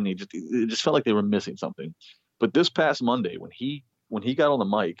henchman. It just felt like they were missing something. But this past Monday, when he got on the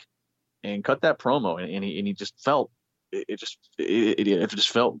mic and cut that promo, and he just felt it just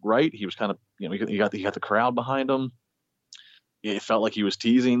felt right. He was kind of he got the crowd behind him. It felt like he was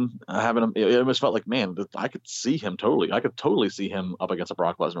teasing having him. It almost felt like, man, I could see him totally. I could totally see him up against a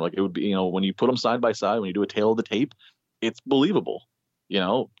Brock Lesnar. Like it would be, when you put them side by side, when you do a tail of the tape, it's believable.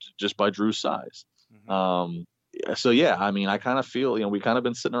 Just by Drew's size. Mm-hmm. So yeah, I kind of feel, we kind of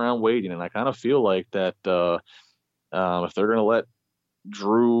been sitting around waiting, and I kind of feel like that if they're gonna let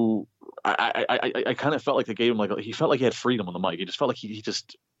Drew, I kind of felt like they gave him he felt like he had freedom on the mic. He just felt like he did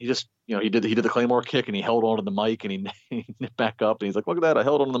the Claymore kick, and he held on to the mic, and he nipped back up, and he's like, look at that, I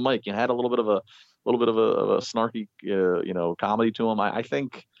held on to the mic, and had a little bit of a snarky comedy to him. I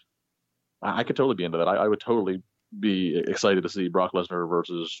think I could totally be into that. I would totally be excited to see Brock Lesnar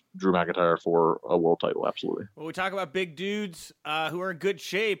versus Drew McIntyre for a world title. Absolutely. Well, we talk about big dudes who are in good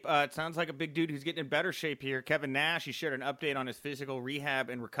shape. It sounds like a big dude who's getting in better shape here. Kevin Nash, he shared an update on his physical rehab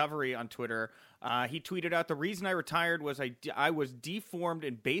and recovery on Twitter. He tweeted out, "The reason I retired was I was deformed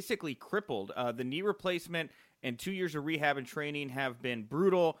and basically crippled. The knee replacement and 2 years of rehab and training have been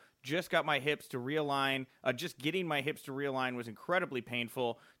brutal. Just got my hips to realign. Just getting my hips to realign was incredibly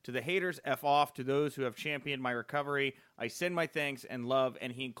painful. To the haters, F off. To those who have championed my recovery, I send my thanks and love."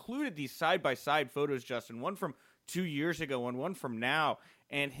 And he included these side-by-side photos, Justin, one from 2 years ago and one from now.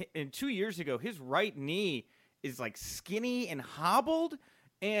 And 2 years ago, his right knee is like skinny and hobbled,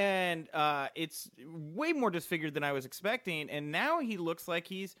 and it's way more disfigured than I was expecting. And now he looks like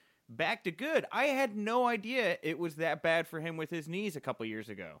he's back to good. I had no idea it was that bad for him with his knees a couple years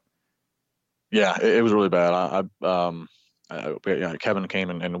ago. Yeah, it was really bad. Kevin came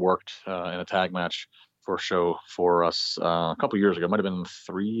and worked in a tag match for a show for us a couple years ago. It might have been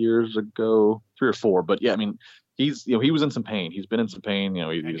 3 years ago, 3 or 4. But yeah, I mean, he was in some pain. He's been in some pain.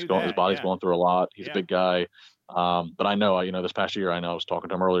 His body's going through a lot. He's a big guy. But I know, this past year, I was talking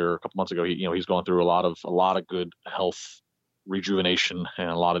to him earlier a couple months ago. He's going through a lot of good health rejuvenation and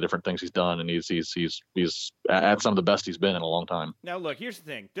a lot of different things he's done, and he's at some of the best he's been in a long time. Now look, here's the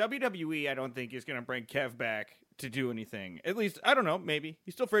thing: WWE, I don't think is going to bring Kev back to do anything. At least I don't know. Maybe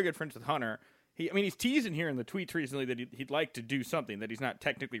he's still very good friends with Hunter. He's teasing here in the tweets recently that he'd like to do something, that he's not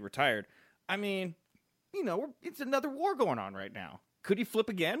technically retired. I mean, it's another war going on right now. Could he flip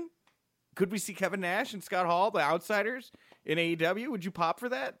again? Could we see Kevin Nash and Scott Hall, the outsiders, in AEW? Would you pop for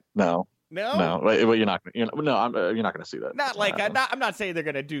that? No. Well, you're not. You're not going to see that. Not like I'm not saying they're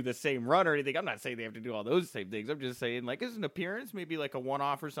going to do the same run or anything. I'm not saying they have to do all those same things. I'm just saying, like, as an appearance, maybe like a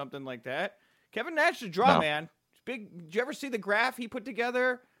one-off or something like that. Kevin Nash is a draw, man. It's big. Did you ever see the graph he put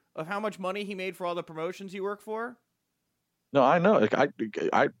together of how much money he made for all the promotions he worked for? No, I know.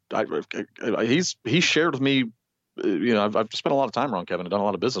 He shared with me. I've spent a lot of time around Kevin and done a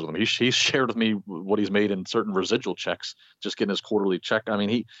lot of business with him. He's shared with me what he's made in certain residual checks, just getting his quarterly check. I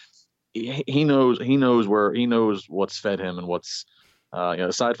mean, he knows what's fed him and what's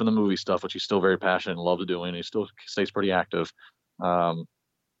aside from the movie stuff, which he's still very passionate and loves doing. He still stays pretty active.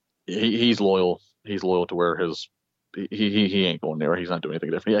 He's loyal. He's loyal to where he ain't going there. He's not doing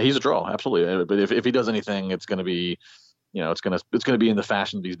anything different. Yeah, he's a draw, absolutely. But if he does anything, it's going to be, it's going to be in the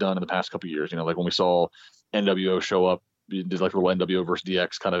fashion that he's done in the past couple of years. Like when we saw NWO show up, did like a little NWO versus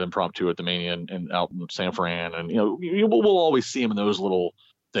DX kind of impromptu at the Mania and out in San Fran, and we'll always see him in those little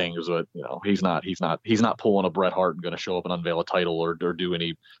things. But he's not pulling a Bret Hart and going to show up and unveil a title or do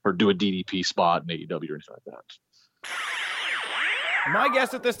a DDP spot in AEW or anything like that. My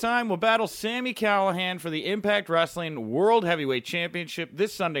guest at this time will battle Sami Callihan for the Impact Wrestling World Heavyweight Championship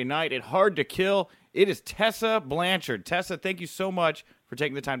this Sunday night at Hard to Kill. It is Tessa Blanchard. Tessa, thank you so much for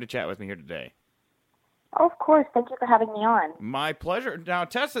taking the time to chat with me here today. Of course. Thank you for having me on. My pleasure. Now,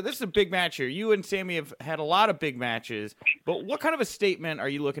 Tessa, this is a big match here. You and Sami have had a lot of big matches, but what kind of a statement are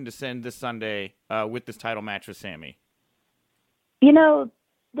you looking to send this Sunday with this title match with Sami?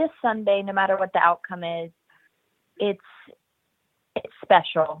 This Sunday, no matter what the outcome is, it's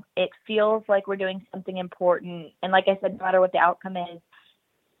special. It feels like we're doing something important. And like I said, no matter what the outcome is,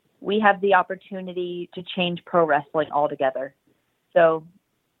 we have the opportunity to change pro wrestling altogether. So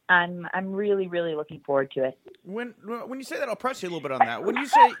I'm really, really looking forward to it. When you say that, I'll press you a little bit on that. When you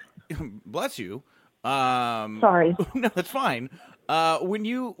say, bless you. Sorry. No, that's fine. When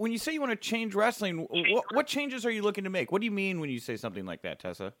you say you want to change wrestling, what changes are you looking to make? What do you mean when you say something like that,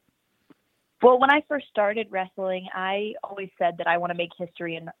 Tessa? Well, when I first started wrestling, I always said that I want to make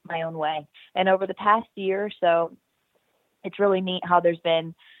history in my own way. And over the past year or so, it's really neat how there's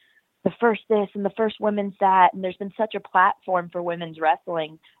been the first this and the first women's that, and there's been such a platform for women's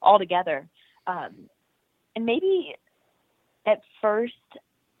wrestling altogether. And maybe at first,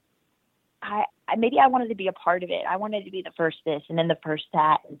 I wanted to be a part of it. I wanted to be the first this and then the first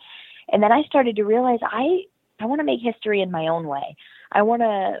that. And then I started to realize I want to make history in my own way. I want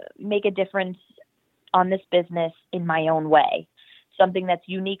to make a difference on this business in my own way, something that's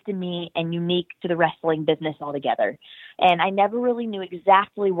unique to me and unique to the wrestling business altogether. And I never really knew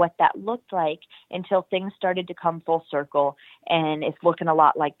exactly what that looked like until things started to come full circle, and it's looking a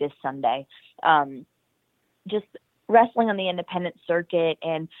lot like this Sunday. Just wrestling on the independent circuit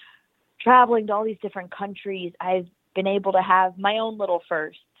and traveling to all these different countries, I've been able to have my own little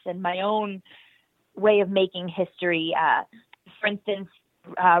firsts and my own way of making history. For instance,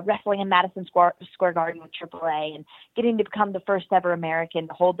 wrestling in Madison Square Garden with AAA and getting to become the first ever American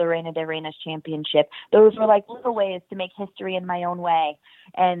to hold the Reina de Reinas championship. Those were like little ways to make history in my own way.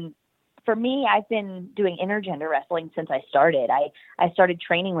 And for me, I've been doing intergender wrestling since I started. I started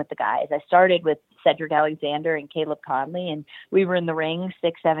training with the guys. I started with Cedric Alexander and Caleb Conley, and we were in the ring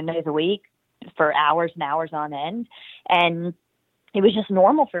 6-7 days a week for hours and hours on end. And it was just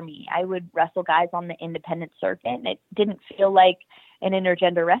normal for me. I would wrestle guys on the independent circuit, and it didn't feel like an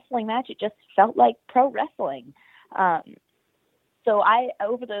intergender wrestling match. It just felt like pro wrestling. So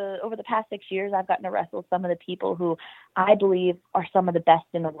over the past 6 years, I've gotten to wrestle some of the people who I believe are some of the best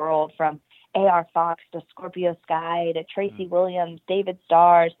in the world, from A.R. Fox to Scorpio Sky to Tracy Williams, David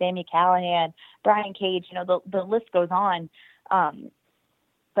Starr, Sami Callihan, Brian Cage. The list goes on.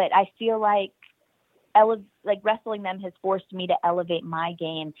 But I feel like wrestling them has forced me to elevate my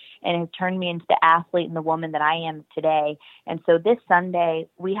game and has turned me into the athlete and the woman that I am today. And so this Sunday,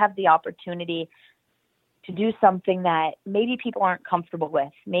 we have the opportunity to do something that maybe people aren't comfortable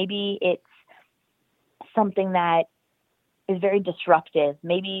with. Maybe it's something that is very disruptive.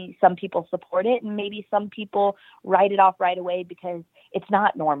 Maybe some people support it, and maybe some people write it off right away because it's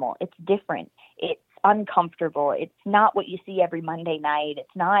not normal. It's different. It's uncomfortable. It's not what you see every Monday night.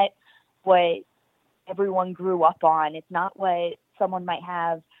 It's not what everyone grew up on. It's not what someone might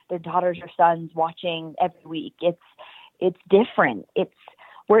have their daughters or sons watching every week. It's different.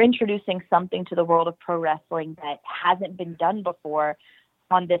 We're introducing something to the world of pro wrestling that hasn't been done before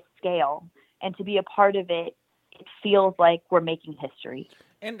on this scale. And to be a part of it, it feels like we're making history.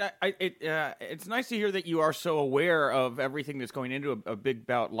 And it's nice to hear that you are so aware of everything that's going into a big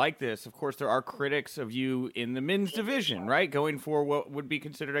bout like this. Of course, there are critics of you in the men's division, right? Going for what would be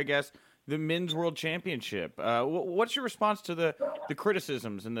considered, I guess, the men's world championship. What's your response to the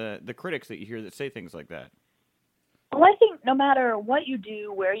criticisms and the critics that you hear that say things like that? Well, I think no matter what you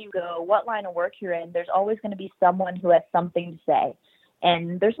do, where you go, what line of work you're in, there's always going to be someone who has something to say.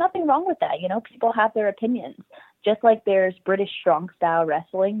 And there's nothing wrong with that. People have their opinions. Just like there's British strong style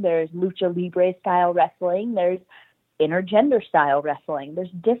wrestling, there's lucha libre style wrestling, there's intergender style wrestling.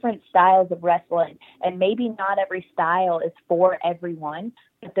 There's different styles of wrestling. And maybe not every style is for everyone,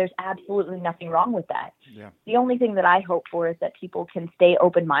 but there's absolutely nothing wrong with that. Yeah. The only thing that I hope for is that people can stay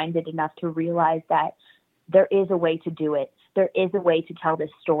open-minded enough to realize that there is a way to do it. There is a way to tell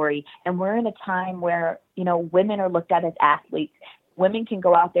this story. And we're in a time where, women are looked at as athletes. Women can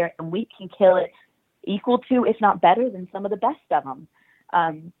go out there and we can kill it equal to, if not better than some of the best of them.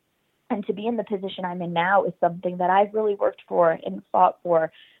 And to be in the position I'm in now is something that I've really worked for and fought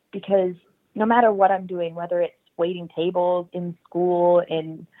for, because no matter what I'm doing, whether it's waiting tables in school,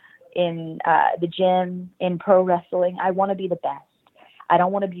 in the gym, in pro wrestling, I want to be the best. I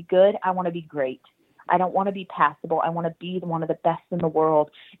don't want to be good. I want to be great. I don't want to be passable. I want to be one of the best in the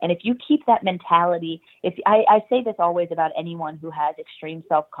world. And if you keep that mentality, I say this always about anyone who has extreme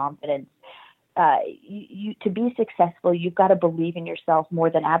self-confidence, to be successful, you've got to believe in yourself more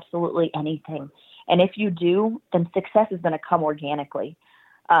than absolutely anything. And if you do, then success is going to come organically.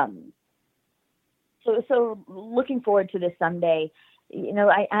 So looking forward to this Sunday,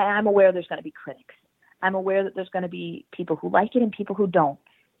 I'm aware there's going to be critics. I'm aware that there's going to be people who like it and people who don't.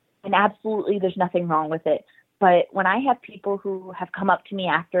 And absolutely, there's nothing wrong with it. But when I have people who have come up to me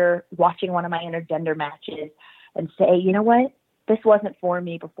after watching one of my intergender matches and say, you know what, this wasn't for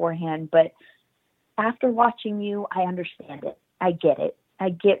me beforehand, but after watching you, I understand it. I get it. I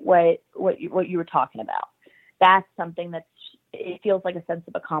get what you were talking about. That's something it feels like a sense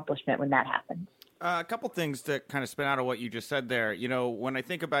of accomplishment when that happens. A couple things that kind of spin out of what you just said there. When I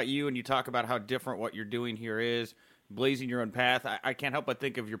think about you and you talk about how different what you're doing here is, blazing your own path, I can't help but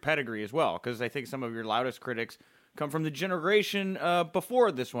think of your pedigree as well, because I think some of your loudest critics come from the generation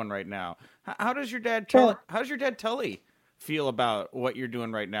before this one right now. How does your dad Tully feel about what you're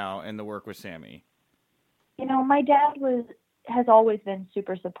doing right now and the work with Sammy? My dad has always been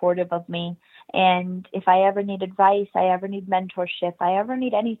super supportive of me, and if I ever need advice, I ever need mentorship, I ever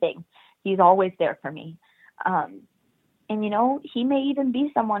need anything, he's always there for me. And he may even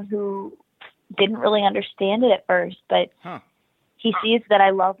be someone who didn't really understand it at first, but he sees that I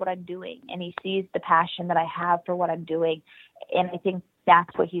love what I'm doing, and he sees the passion that I have for what I'm doing, and I think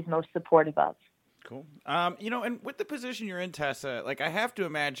that's what he's most supportive of. Cool. And with the position you're in, Tessa, I have to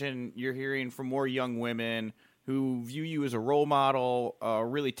imagine you're hearing from more young women who view you as a role model,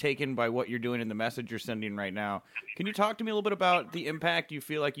 really taken by what you're doing and the message you're sending right now. Can you talk to me a little bit about the impact you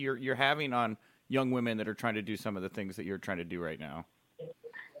feel like you're having on young women that are trying to do some of the things that you're trying to do right now?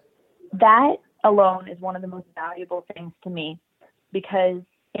 That alone is one of the most valuable things to me, because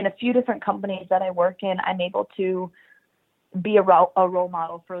in a few different companies that I work in, I'm able to be a role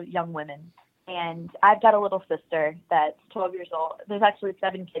model for young women. And I've got a little sister that's 12 years old. There's actually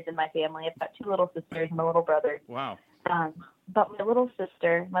 7 kids in my family. I've got 2 little sisters and a little brother. Wow. But my little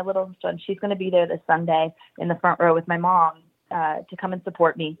son, she's going to be there this Sunday in the front row with my mom to come and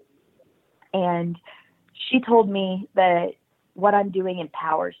support me. And she told me that what I'm doing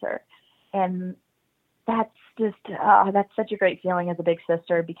empowers her. And that's just, that's such a great feeling as a big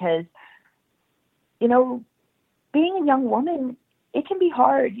sister, because, being a young woman, it can be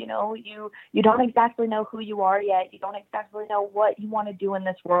hard. You don't exactly know who you are yet. You don't exactly know what you want to do in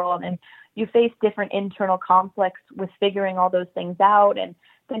this world. And you face different internal conflicts with figuring all those things out. And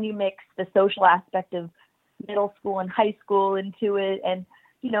then you mix the social aspect of middle school and high school into it. And,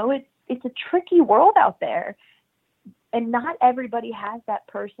 it's a tricky world out there. And not everybody has that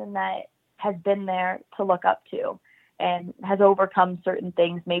person that has been there to look up to and has overcome certain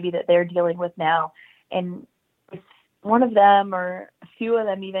things maybe that they're dealing with now. And if one of them or a few of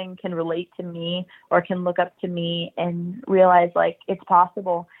them even can relate to me or can look up to me and realize it's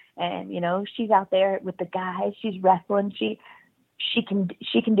possible And, she's out there with the guys. She's wrestling. She can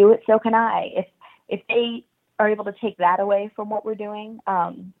do it. So can I. If they are able to take that away from what we're doing,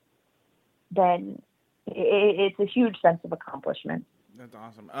 then it's a huge sense of accomplishment. That's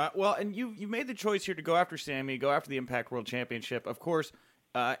awesome. Well, and you made the choice here to go after Sammy, go after the Impact World Championship. Of course,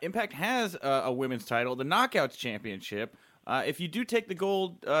 Impact has a women's title, the Knockouts Championship. If you do take the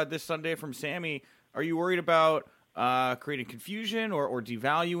gold this Sunday from Sammy, are you worried about creating confusion or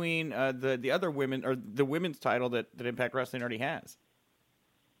devaluing the other women or the women's title that Impact Wrestling already has?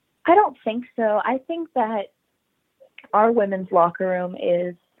 I don't think so. I think that our women's locker room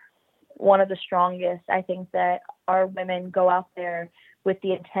is one of the strongest. I think that our women go out there with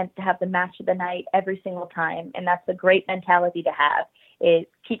the intent to have the match of the night every single time, and that's a great mentality to have. It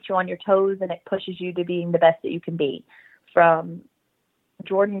keeps you on your toes, and it pushes you to being the best that you can be. From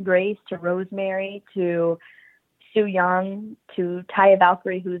Jordynne Grace to Rosemary to Su Yung to Taya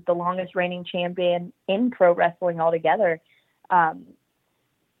Valkyrie, who's the longest reigning champion in pro wrestling altogether. I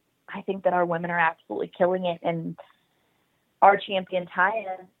think that our women are absolutely killing it. And our champion,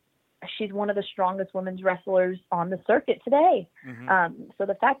 Taya, she's one of the strongest women's wrestlers on the circuit today. Mm-hmm. So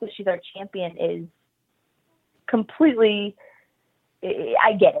the fact that she's our champion is completely,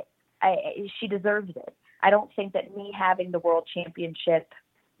 I get it. She deserves it. I don't think that me having the world championship,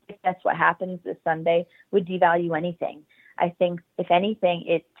 if that's what happens this Sunday, would devalue anything. I think, if anything,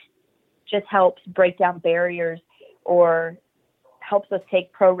 it just helps break down barriers or helps us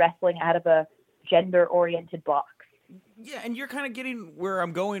take pro wrestling out of a gender-oriented box. Yeah, and you're kind of getting where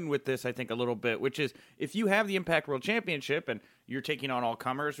I'm going with this, I think, a little bit, which is if you have the Impact World Championship and you're taking on all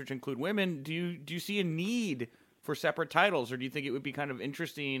comers, which include women, do you see a need for separate titles, or do you think it would be kind of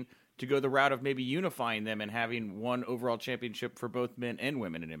interesting to go the route of maybe unifying them and having one overall championship for both men and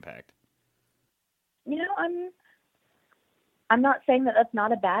women in Impact? I'm not saying that that's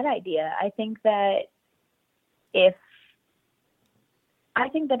not a bad idea. I think that it's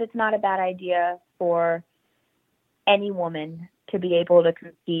not a bad idea for any woman to be able to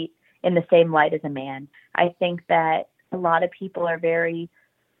compete in the same light as a man. I think that a lot of people are very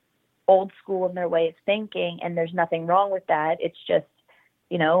old school in their way of thinking, and there's nothing wrong with that. It's just,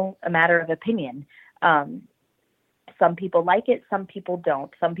 a matter of opinion. Some people like it, some people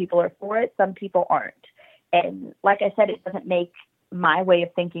don't. Some people are for it, some people aren't. And like I said, it doesn't make my way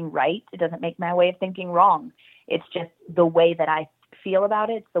of thinking right. It doesn't make my way of thinking wrong. It's just the way that I feel about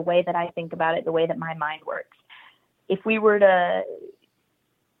it. It's the way that I think about it, the way that my mind works. If we were to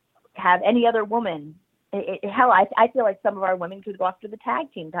have any other woman, I feel like some of our women could go after the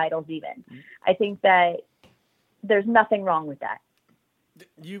tag team titles even. I think that there's nothing wrong with that.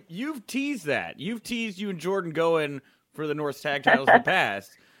 You've teased that. You've teased you and Jordan going for the North tag titles in the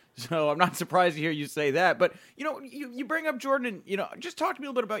past. So I'm not surprised to hear you say that. But, you bring up Jordan, just talk to me a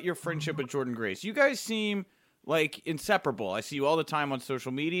little bit about your friendship with Jordynne Grace. You guys seem like inseparable. I see you all the time on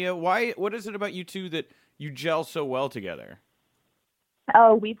social media. What is it about you two that you gel so well together?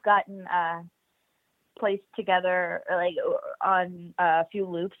 Oh, we've gotten placed together like on a few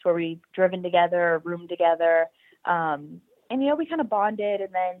loops where we've driven together, roomed together. And, we kind of bonded,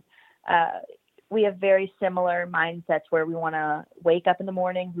 and then we have very similar mindsets where we want to wake up in the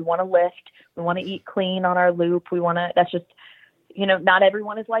morning, we want to lift, we want to eat clean on our loop. That's just, not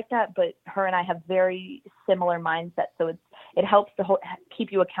everyone is like that, but her and I have very similar mindsets. So it helps to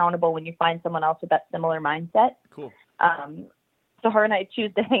keep you accountable when you find someone else with that similar mindset. Cool. So her and I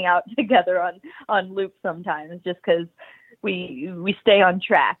choose to hang out together on loop sometimes just because we stay on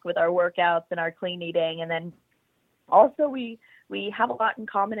track with our workouts and our clean eating. And then also we have a lot in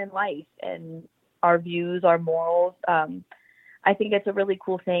common in life and our views, our morals. I think it's a really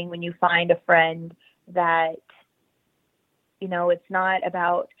cool thing when you find a friend that, it's not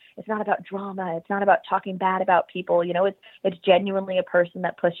about drama. It's not about talking bad about people. It's genuinely a person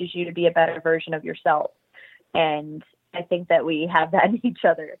that pushes you to be a better version of yourself. And I think that we have that in each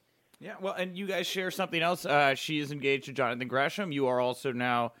other. Yeah, well, and you guys share something else. She is engaged to Jonathan Gresham. You are also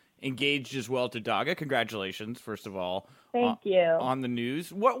now engaged as well to Daga. Congratulations, first of all. Thank you. On the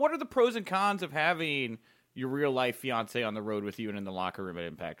news. What are the pros and cons of having your real-life fiancé on the road with you and in the locker room at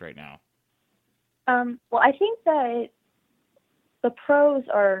Impact right now? Well, I think that the pros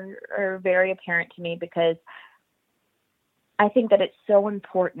are very apparent to me because I think that it's so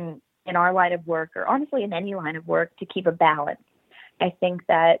important in our line of work, or honestly in any line of work, to keep a balance. I think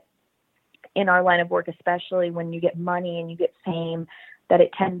that in our line of work, especially when you get money and you get fame, that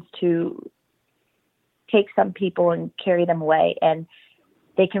it tends to take some people and carry them away, and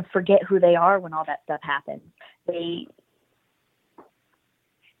they can forget who they are when all that stuff happens. Do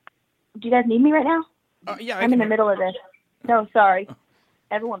you guys need me right now? Yeah, I'm in the middle of this. No, sorry.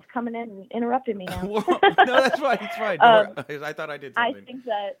 everyone's coming in and interrupting me now. Well, no, that's fine. It's fine. I thought I did something.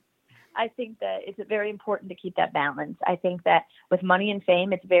 I think that it's very important to keep that balance. I think that with money and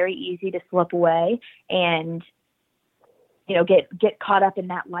fame, it's very easy to slip away and, get caught up in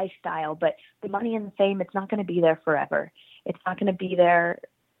that lifestyle. But the money and the fame, it's not going to be there forever. It's not going to be there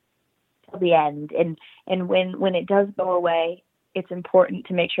till the end. And when it does go away, it's important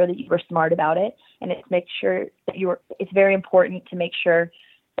to make sure that you were smart about it. And it's very important to make sure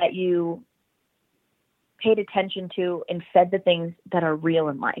that you paid attention to and fed the things that are real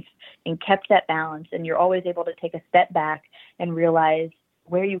in life and kept that balance. And you're always able to take a step back and realize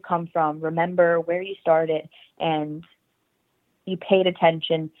where you come from, remember where you started, and you paid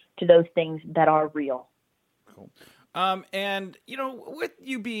attention to those things that are real. Cool. And, with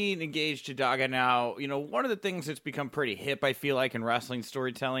you being engaged to Daga now, one of the things that's become pretty hip, I feel like, in wrestling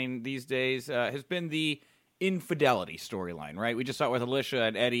storytelling these days has been the infidelity storyline, right? We just saw it with Alicia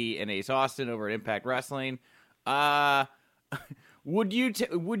and Eddie and Ace Austin over at Impact Wrestling. Would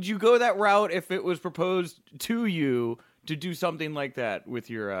you go that route if it was proposed to you to do something like that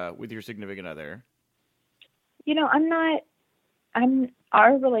with your significant other?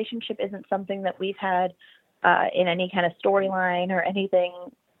 Our relationship isn't something that we've had in any kind of storyline or anything.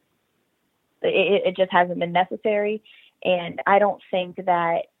 It just hasn't been necessary. And I don't think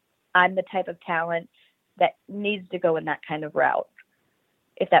that I'm the type of talent that needs to go in that kind of route,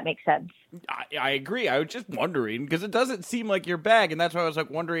 if that makes sense. I agree. I was just wondering, because it doesn't seem like your bag, and that's why I was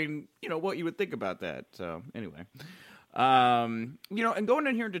wondering, what you would think about that. So anyway, and going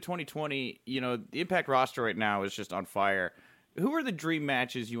in here into 2020, the Impact roster right now is just on fire. Who are the dream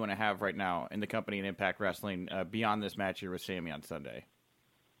matches you want to have right now in the company in Impact Wrestling beyond this match here with Sammy on Sunday?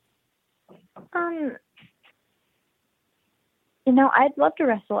 I'd love to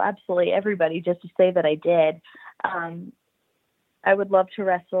wrestle absolutely everybody just to say that I did. I would love to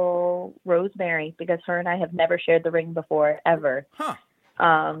wrestle Rosemary because her and I have never shared the ring before, ever. Huh.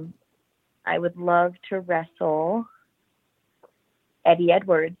 I would love to wrestle Eddie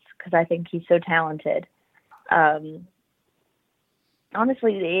Edwards because I think he's so talented.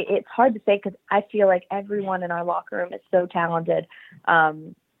 Honestly, it's hard to say because I feel like everyone in our locker room is so talented. I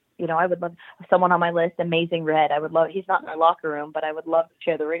would love someone on my list, Amazing Red. He's not in our locker room, but I would love to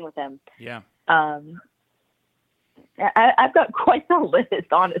share the ring with him. Yeah. I've got quite a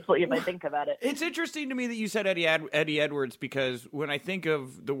list, honestly, if I think about it. It's interesting to me that you said Eddie Edwards because when I think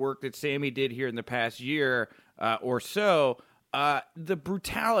of the work that Sammy did here in the past year or so, the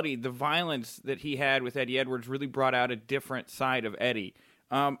brutality, the violence that he had with Eddie Edwards really brought out a different side of Eddie.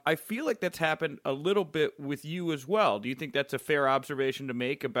 I feel like that's happened a little bit with you as well. Do you think that's a fair observation to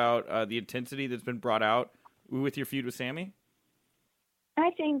make about the intensity that's been brought out with your feud with Sammy?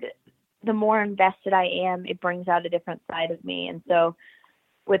 I think the more invested I am, it brings out a different side of me. And so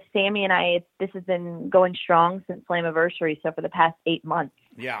with Sammy and I, this has been going strong since Slammiversary, so for the past 8 months.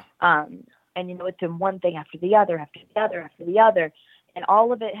 Yeah. And, it's been one thing after the other, after the other, after the other. And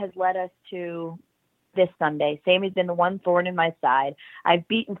all of it has led us to this Sunday. Sammy's been the one thorn in my side. I've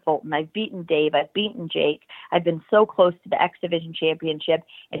beaten Fulton. I've beaten Dave. I've beaten Jake. I've been so close to the X Division Championship.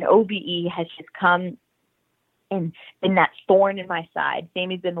 And OBE has just come and been that thorn in my side.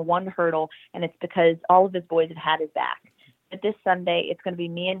 Sammy's been the one hurdle, and it's because all of his boys have had his back. But this Sunday, it's going to be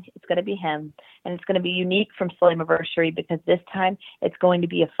me and it's going to be him. And it's going to be unique from Slammiversary because this time it's going to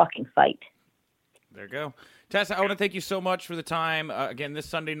be a fucking fight. There you go. Tessa, I want to thank you so much for the time. Again, this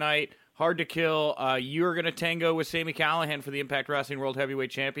Sunday night, Hard to Kill. You're going to tango with Sami Callihan for the Impact Wrestling World Heavyweight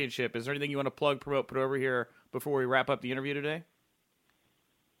Championship. Is there anything you want to plug, promote, put over here before we wrap up the interview today?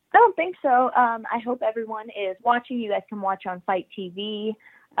 I don't think so. I hope everyone is watching. You guys can watch on Fight TV.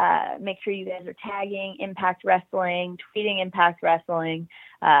 Make sure you guys are tagging Impact Wrestling, tweeting Impact Wrestling,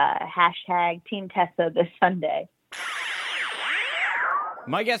 hashtag Team Tessa this Sunday.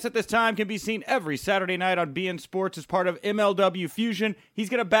 My guest at this time can be seen every Saturday night on beIN Sports as part of MLW Fusion. He's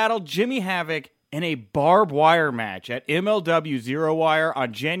going to battle Jimmy Havoc in a barbed wire match at MLW Zero Wire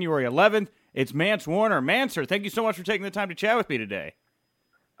on January 11th. It's Mance Warner. Mancer, thank you so much for taking the time to chat with me today.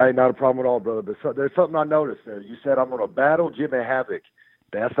 Hey, not a problem at all, brother. But there's something I noticed there. You said I'm going to battle Jimmy Havoc.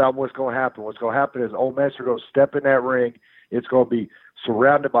 That's not what's going to happen. What's going to happen is old Mancer going to step in that ring. It's going to be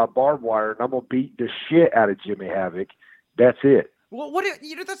surrounded by barbed wire, and I'm going to beat the shit out of Jimmy Havoc. That's it. Well,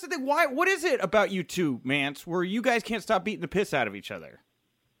 that's the thing. Why? What is it about you two, Mance, where you guys can't stop beating the piss out of each other?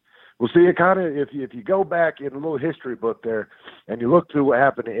 Well, see, it kind of if you go back in a little history book there, and you look through what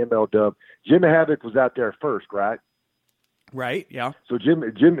happened to MLW, Jimmy Havoc was out there first, right? Right. Yeah. So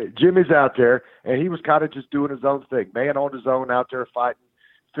Jimmy's out there, and he was kind of just doing his own thing, man on his own, out there fighting,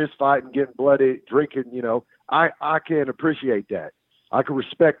 fist fighting, getting bloody, drinking. I can appreciate that. I can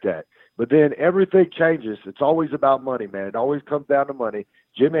respect that. But then everything changes. It's always about money, man. It always comes down to money.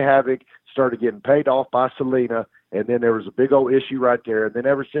 Jimmy Havoc started getting paid off by Selena, and then there was a big old issue right there. And then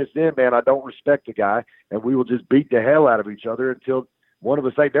ever since then, man, I don't respect the guy, and we will just beat the hell out of each other until one of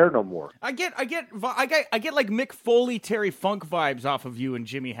us ain't there no more. I get like Mick Foley, Terry Funk vibes off of you and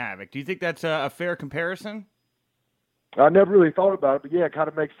Jimmy Havoc. Do you think that's a fair comparison? I never really thought about it, but yeah, it kind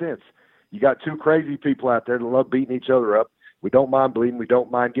of makes sense. You got two crazy people out there that love beating each other up. We don't mind bleeding. We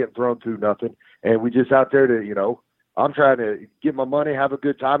don't mind getting thrown through nothing. And we just out there to, I'm trying to get my money, have a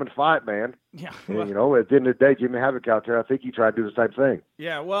good time, and fight, man. Yeah. And, at the end of the day, Jimmy Havoc out there, I think he tried to do the same thing.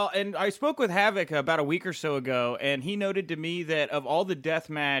 Yeah, well, and I spoke with Havoc about a week or so ago, and he noted to me that of all the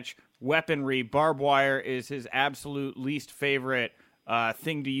deathmatch weaponry, barbed wire is his absolute least favorite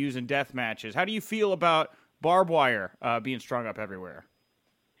thing to use in death matches. How do you feel about barbed wire being strung up everywhere?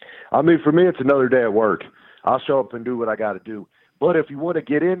 I mean, for me, it's another day at work. I'll show up and do what I got to do. But if you want to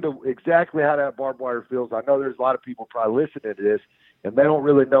get into exactly how that barbed wire feels, I know there's a lot of people probably listening to this, and they don't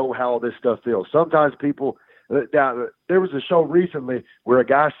really know how this stuff feels. Sometimes people, there was a show recently where a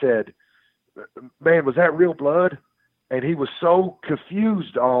guy said, man, was that real blood? And he was so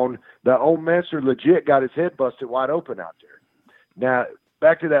confused on that old Menser legit got his head busted wide open out there. Now,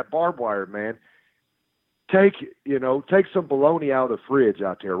 back to that barbed wire, man. Take some bologna out of the fridge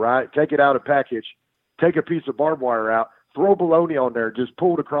out there, right? Take it out of package. Take a piece of barbed wire out, throw bologna on there, just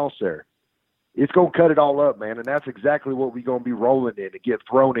pull it across there. It's going to cut it all up, man, and that's exactly what we're going to be rolling in and get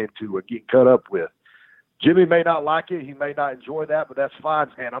thrown into and get cut up with. Jimmy may not like it. He may not enjoy that, but that's fine,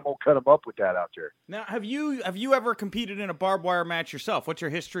 man. I'm going to cut him up with that out there. Now, have you ever competed in a barbed wire match yourself? What's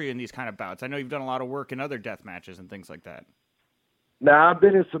your history in these kind of bouts? I know you've done a lot of work in other death matches and things like that. Now, I've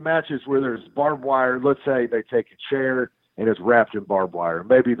been in some matches where there's barbed wire. Let's say they take a chair and it's wrapped in barbed wire.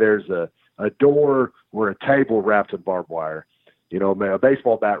 Maybe there's a door or a table wrapped in barbed wire, a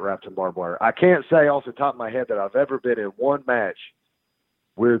baseball bat wrapped in barbed wire. I can't say off the top of my head that I've ever been in one match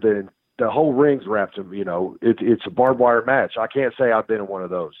where the whole ring's wrapped in, it's a barbed wire match. I can't say I've been in one of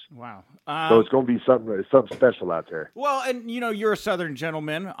those. Wow. So it's going to be something special out there. Well, and you're a Southern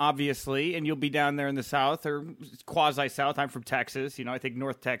gentleman, obviously, and you'll be down there in the South or quasi-South. I'm from Texas. I think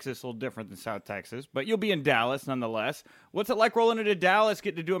North Texas is a little different than South Texas, but you'll be in Dallas nonetheless. What's it like rolling into Dallas,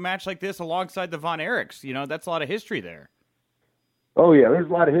 getting to do a match like this alongside the Von Erichs? That's a lot of history there. Oh yeah, there's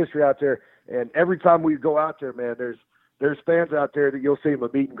a lot of history out there, and every time we go out there, man, there's fans out there that you'll see them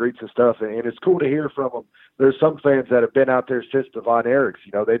at meet and greets and stuff, and it's cool to hear from them. There's some fans that have been out there since the Von Erichs.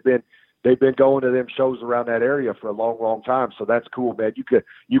 They've been going to them shows around that area for a long, long time. So that's cool, man.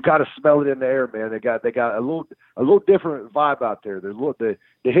 You kind of smell it in the air, man. They got a little different vibe out there. The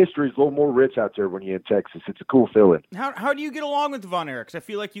history is a little more rich out there when you're in Texas. It's a cool feeling. How do you get along with the Von Erichs? I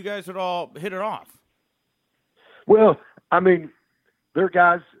feel like you guys would all hit it off. Well, I mean, they're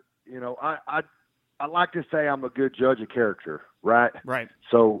guys. I like to say I'm a good judge of character, right? Right.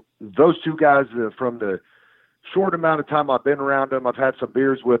 So those two guys, from the short amount of time I've been around them, I've had some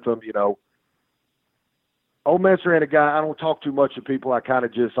beers with them, Old Menser ain't a guy, I don't talk too much to people. I kind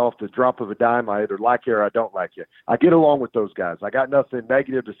of just off the drop of a dime, I either like you or I don't like you. I get along with those guys. I got nothing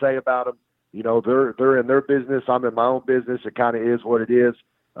negative to say about them. They're in their business. I'm in my own business. It kind of is what it is.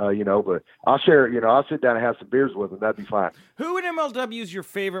 But I'll share, I'll sit down and have some beers with them. That'd be fine. Who in MLW is your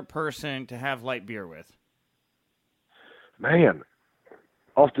favorite person to have light beer with? Man,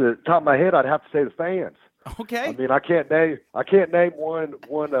 off the top of my head, I'd have to say the fans. Okay. I mean, I can't name one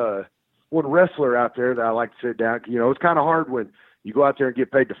wrestler out there that I like to sit down. It's kind of hard when you go out there and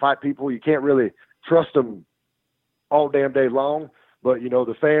get paid to fight people. You can't really trust them all damn day long. But,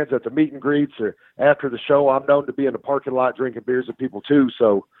 the fans at the meet and greets or after the show, I'm known to be in the parking lot drinking beers with people too.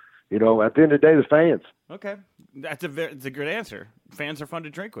 So, at the end of the day, the fans. Okay. It's a good answer. Fans are fun to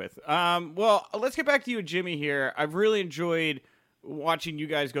drink with. Well, let's get back to you and Jimmy here. I've really enjoyed watching you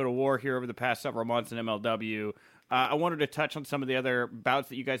guys go to war here over the past several months in MLW. I wanted to touch on some of the other bouts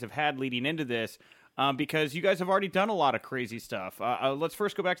that you guys have had leading into this because you guys have already done a lot of crazy stuff. Let's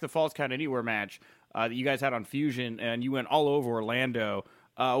first go back to the Falls Count Anywhere match that you guys had on Fusion, and you went all over Orlando.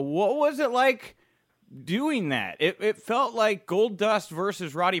 What was it like doing that? It felt like Gold Dust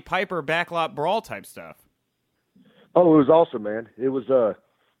versus Roddy Piper backlot brawl type stuff. Oh, it was awesome, man. It was,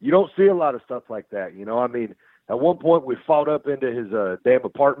 you don't see a lot of stuff like that. I mean, at one point we fought up into his damn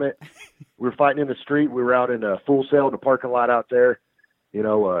apartment. We were fighting in the street. We were out in Full Sail in the parking lot out there. At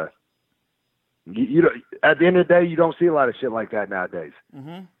the end of the day, you don't see a lot of shit like that nowadays.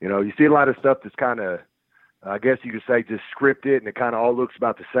 Mm-hmm. You see a lot of stuff that's kind of, I guess you could say, just scripted, and it kind of all looks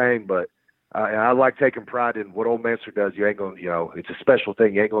about the same. But I like taking pride in what Old Menser does. You ain't going, it's a special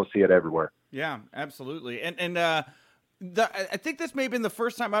thing. You ain't going to see it everywhere. Yeah, absolutely. And I think this may have been the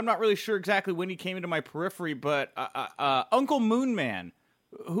first time. I'm not really sure exactly when he came into my periphery, but Uncle Moonman.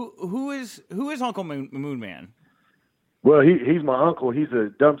 Who is Uncle Moonman? Well, he's my uncle. He's a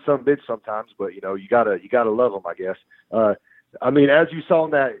dumb son of a bitch sometimes, but you gotta love him, I guess. I mean, as you saw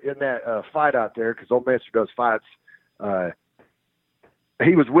in that fight out there, because Old Master does fights.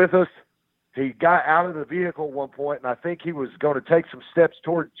 He was with us. He got out of the vehicle at one point, and I think he was going to take some steps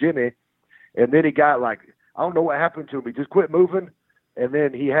towards Jimmy, and then he got I don't know what happened to him. He just quit moving, and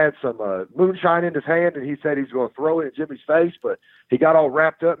then he had some moonshine in his hand, and he said he's going to throw it in Jimmy's face, but he got all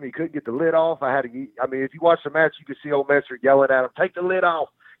wrapped up, and he couldn't get the lid off. I mean, if you watch the match, you can see Old Master yelling at him, "Take the lid off!"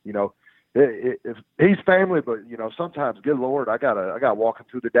 If he's family, but sometimes, good Lord, I gotta walk him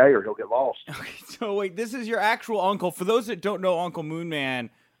through the day, or he'll get lost. Okay, so wait, this is your actual uncle. For those that don't know Uncle Moonman,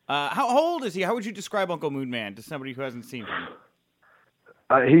 how old is he? How would you describe Uncle Moonman to somebody who hasn't seen him?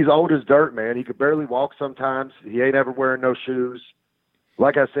 He's old as dirt, man. He could barely walk sometimes. He ain't ever wearing no shoes.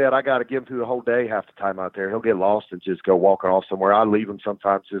 Like I said, I got to give him through the whole day half the time out there. He''ll get lost and just go walking off somewhere. I leave him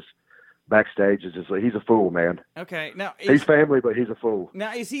sometimes just backstage. It's just he's a fool, man. Okay, now he's family, but he's a fool.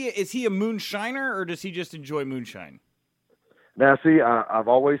 Now is he a moonshiner, or does he just enjoy moonshine? Now, see, I've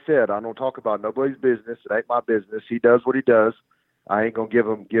always said I don't talk about nobody's business. It ain't my business. He does what he does. I ain't gonna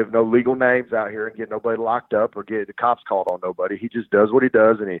give no legal names out here and get nobody locked up or get the cops called on nobody. He just does what he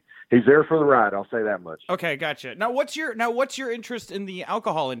does, and he's there for the ride. I'll say that much. Okay, gotcha. Now, what's your interest in the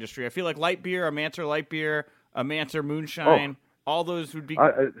alcohol industry? I feel like light beer, a Manter light beer, a Manter moonshine. All those would be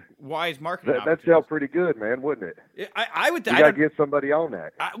wise marketing. That'd sell pretty good, man, wouldn't it? I would. You gotta get somebody on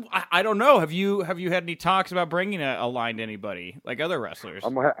that. I don't know. Have you had any talks about bringing a line to anybody like other wrestlers?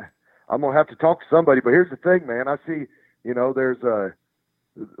 I'm gonna have to talk to somebody. But here's the thing, man. I see. There's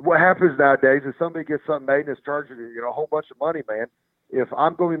what happens nowadays is somebody gets something made and is charging a whole bunch of money, man. If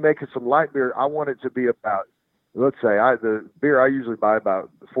I'm going to be making some light beer, I want it to be about, let's say, the beer I usually buy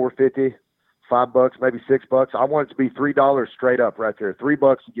about $4.50, $5, maybe $6. I want it to be $3 straight up right there.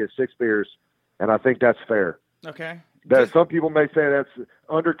 $3 you get 6 beers, and I think that's fair. Okay. Some people may say that's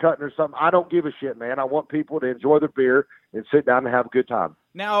undercutting or something. I don't give a shit, man. I want people to enjoy their beer and sit down and have a good time.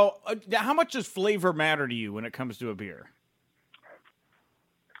 Now, how much does flavor matter to you when it comes to a beer?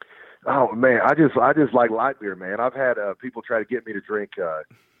 Oh man, I just like light beer, man. I've had people try to get me to drink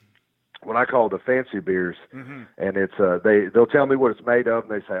what I call the fancy beers, and it's they'll tell me what it's made of,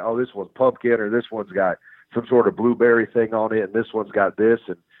 and they say, oh, this one's pumpkin, or this one's got some sort of blueberry thing on it, and this one's got this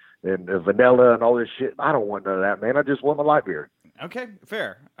and vanilla and all this shit. I don't want none of that, man. I just want my light beer. Okay,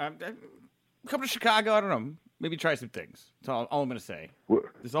 fair. Come to Chicago. I don't know. Maybe try some things. That's all I'm going to say.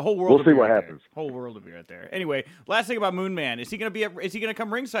 There's a whole world. We'll see what happens. Whole world of beer out there. Anyway, last thing about Moonman. Is he going to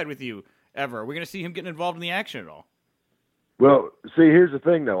come ringside with you ever? Are we going to see him getting involved in the action at all? Well, see, here's the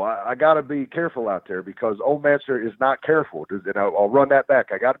thing, though. I got to be careful out there because Old Master is not careful. And I'll run that back.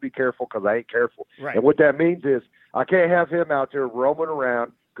 I got to be careful because I ain't careful. Right. And what that means is I can't have him out there roaming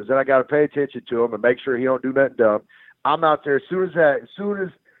around because then I got to pay attention to him and make sure he don't do nothing dumb. I'm out there as soon as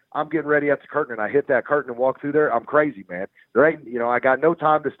I'm getting ready at the curtain and I hit that curtain and walk through there, I'm crazy, man. There ain't, I got no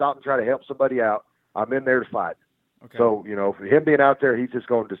time to stop and try to help somebody out. I'm in there to fight. Okay. So, for him being out there, he's just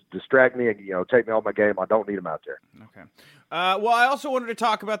going to distract me and, take me off my game. I don't need him out there. Okay. Well, I also wanted to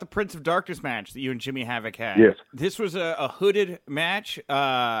talk about the Prince of Darkness match that you and Jimmy Havoc had. Yes. This was a hooded match.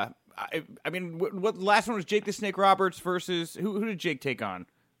 I mean, what the last one was Jake the Snake Roberts versus, who did Jake take on?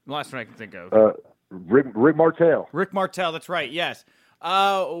 The last one I can think of. Rick Martel. Rick Martel, that's right, yes.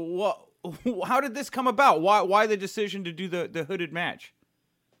 How did this come about? Why the decision to do the hooded match?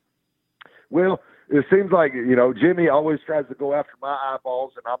 Well, it seems like, Jimmy always tries to go after my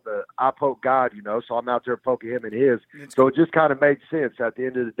eyeballs, and I'm the eye poke god, so I'm out there poking him in his. So it just kind of made sense. At the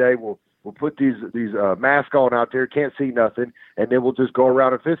end of the day, we'll put these masks on out there, can't see nothing, and then we'll just go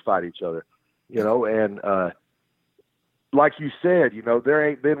around and fist fight each other, and like you said, there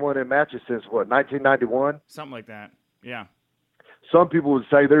ain't been one in matches since, 1991? Something like that, yeah. Some people would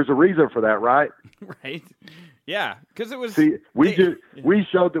say there's a reason for that, right? Right. Yeah, because it was. See, we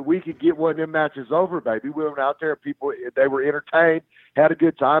showed that we could get one of them matches over, baby. We went out there, people, they were entertained, had a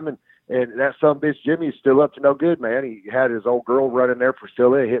good time, and that son of a bitch Jimmy is still up to no good, man. He had his old girl running there for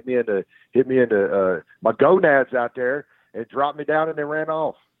Priscilla, hit me into my gonads out there, and dropped me down, and they ran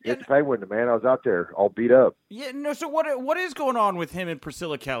off. Hit the pay window, man. I was out there all beat up. Yeah, no. So what is going on with him and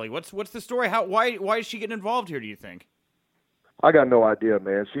Priscilla Kelly? What's the story? Why is she getting involved here? Do you think? I got no idea,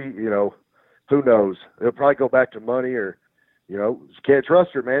 man. She, who knows? It'll probably go back to money or, can't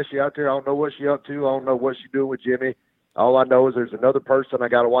trust her, man. She out there. I don't know what she up to. I don't know what she's doing with Jimmy. All I know is there's another person I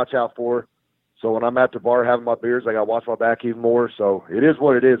got to watch out for. So when I'm at the bar having my beers, I got to watch my back even more. So it is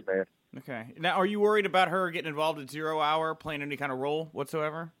what it is, man. Okay. Now, are you worried about her getting involved at 0 Hour, playing any kind of role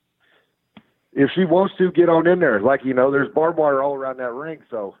whatsoever? If she wants to, get on in there. Like, there's barbed wire all around that ring,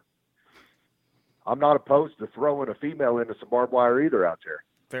 so I'm not opposed to throwing a female into some barbed wire either out there.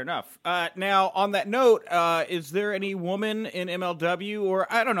 Fair enough. Now, on that note, is there any woman in MLW,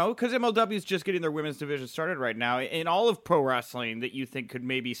 or I don't know, because MLW is just getting their women's division started right now, in all of pro wrestling that you think could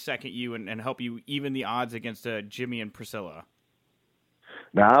maybe second you and help you even the odds against Jimmy and Priscilla?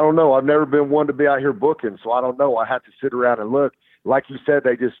 Now, I don't know. I've never been one to be out here booking, so I don't know. I have to sit around and look. Like you said,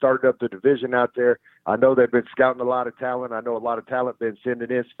 they just started up the division out there. I know they've been scouting a lot of talent. I know a lot of talent been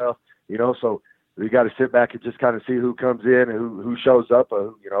sending in stuff, so you got to sit back and just kind of see who comes in and who shows up,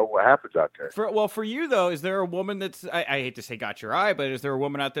 what happens out there. For you, though, is there a woman that's, I hate to say got your eye, but is there a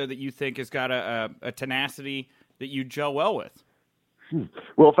woman out there that you think has got a tenacity that you gel well with?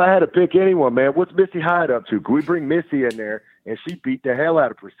 Well, if I had to pick anyone, man, what's Missy Hyatt up to? Can we bring Missy in there, and she beat the hell out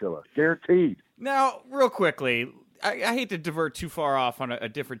of Priscilla? Guaranteed. Now, real quickly, I hate to divert too far off on a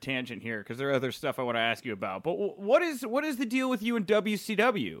different tangent here because there are other stuff I want to ask you about. But what is the deal with you and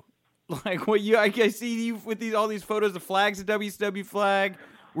WCW? Like, I see you with all these photos of flags, the WCW flag.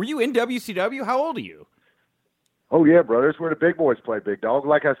 Were you in WCW? How old are you? Oh, yeah, brother. It's where the big boys play, big dog.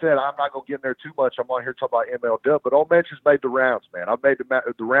 Like I said, I'm not going to get in there too much. I'm on here talking about MLW, but Old Mentions made the rounds, man. I've made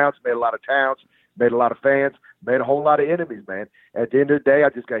the rounds, made a lot of towns, made a lot of fans, made a whole lot of enemies, man. At the end of the day, I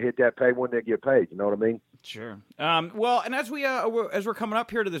just got to hit that pay when they get paid. You know what I mean? Sure. Well, and as we're coming up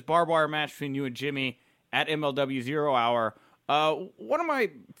here to this barbed wire match between you and Jimmy at MLW 0 Hour, one of my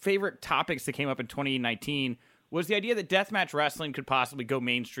favorite topics that came up in 2019 was the idea that deathmatch wrestling could possibly go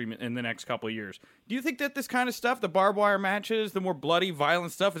mainstream in the next couple of years. Do you think that this kind of stuff, the barbed wire matches, the more bloody,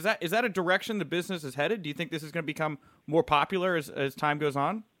 violent stuff, is that a direction the business is headed? Do you think this is going to become more popular as time goes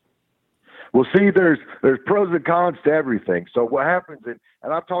on? Well, see, there's pros and cons to everything. So what happens, and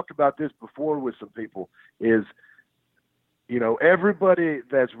I've talked about this before with some people, is, everybody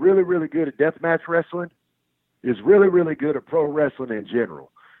that's really, really good at deathmatch wrestling is really, really good at pro wrestling in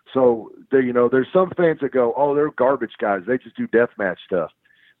general. So, there's some fans that go, oh, they're garbage guys. They just do deathmatch stuff.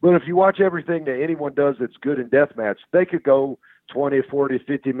 But if you watch everything that anyone does that's good in deathmatch, they could go 20, 40,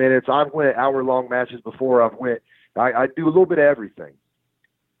 50 minutes. I've went hour-long matches before. I do a little bit of everything.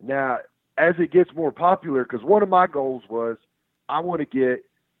 Now, as it gets more popular, because one of my goals was I want to get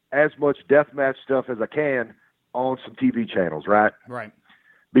as much deathmatch stuff as I can on some TV channels, right? Right.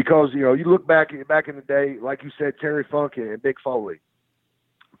 Because, you look back in the day, like you said, Terry Funk and Mick Foley.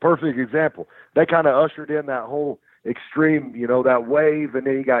 Perfect example. They kind of ushered in that whole extreme, that wave, and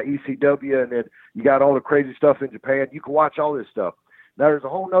then you got ECW, and then you got all the crazy stuff in Japan. You can watch all this stuff. Now, there's a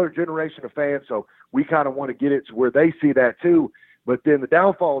whole nother generation of fans, so we kind of want to get it to where they see that too. But then the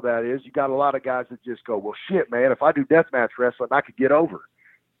downfall of that is you got a lot of guys that just go, well, shit, man, if I do deathmatch wrestling, I could get over.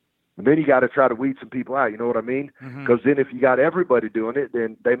 And then you got to try to weed some people out, you know what I mean? Because then if you got everybody doing it,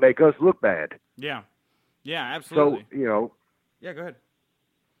 then they make us look bad. Yeah. Yeah, absolutely. So, Yeah, go ahead.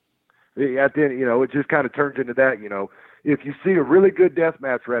 Yeah, then, it just kind of turns into that, If you see a really good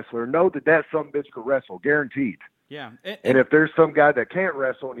deathmatch wrestler, know that some bitch could wrestle, guaranteed. Yeah. And if there's some guy that can't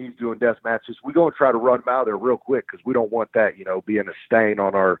wrestle and he's doing death matches, we're going to try to run him out of there real quick because we don't want that, being a stain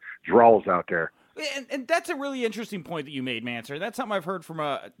on our draws out there. And that's a really interesting point that you made, Manser. That's something I've heard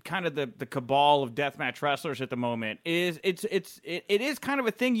from kind of the cabal of deathmatch wrestlers at the moment. It is kind of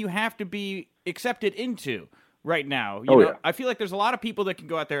a thing you have to be accepted into right now. Yeah. I feel like there's a lot of people that can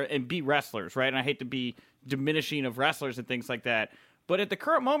go out there and be wrestlers, right? And I hate to be diminishing of wrestlers and things like that. But at the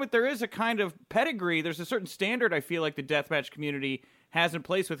current moment, there is a kind of pedigree. There's a certain standard I feel like the deathmatch community has in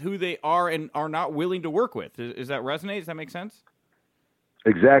place with who they are and are not willing to work with. Does that resonate? Does that make sense?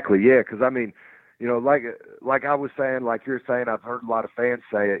 Exactly, yeah. Because, I mean, like I was saying, like you're saying, I've heard a lot of fans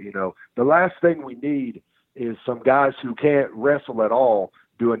say it, the last thing we need is some guys who can't wrestle at all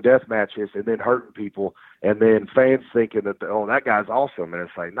doing death matches and then hurting people, and then fans thinking that, that guy's awesome. And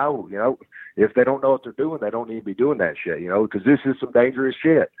it's like, no, if they don't know what they're doing, they don't need to be doing that shit, because this is some dangerous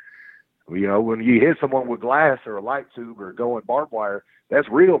shit. When you hit someone with glass or a light tube or going barbed wire, that's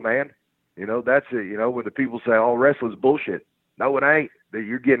real, man. That's it. When the people say, oh, wrestling's bullshit. No, it ain't.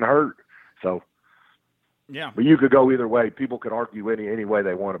 You're getting hurt. So, yeah. But you could go either way. People could argue any way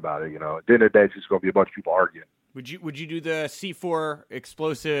they want about it. At the end of the day, it's just going to be a bunch of people arguing. Would you do the C4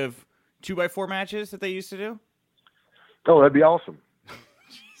 explosive 2x4 matches that they used to do? Oh, that'd be awesome.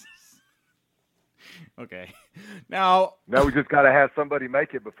 Jesus. Okay. Now we just got to have somebody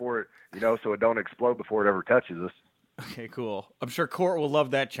make it before it, so it don't explode before it ever touches us. Okay, cool. I'm sure Court will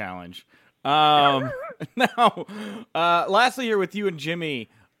love that challenge. Now, lastly here with you and Jimmy,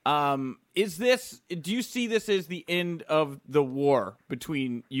 Do you see this as the end of the war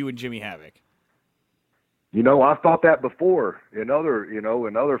between you and Jimmy Havoc? I've thought that before in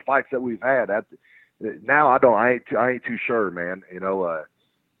other fights that we've had. Now I ain't too sure, man.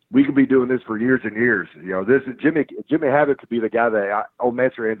 We could be doing this for years and years. This is Jimmy Havoc could be the guy that Old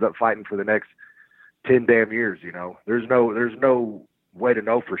Metzer ends up fighting for the next 10 damn years. There's no way to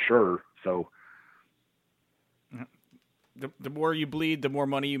know for sure. So the more you bleed, the more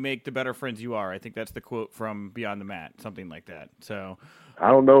money you make, the better friends you are. I think that's the quote from Beyond the Mat, something like that. So I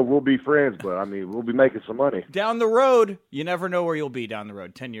don't know if we'll be friends, but we'll be making some money down the road. You never know where you'll be down the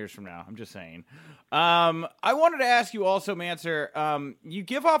road 10 years from now. I'm just saying. I wanted to ask you also, Manser, you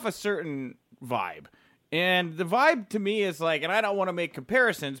give off a certain vibe, and the vibe to me is like, and I don't want to make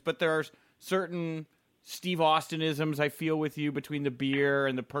comparisons, but there's certain Steve Austinisms I feel with you between the beer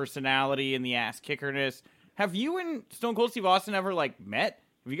and the personality and the ass kickerness. Have you and Stone Cold Steve Austin ever met?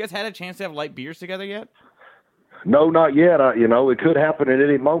 Have you guys had a chance to have light beers together yet? No, not yet. It could happen at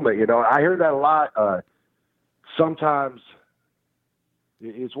any moment. I hear that a lot. Sometimes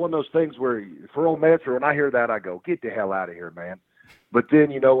it's one of those things where for Old Metzer, when I hear that, I go, get the hell out of here, man. But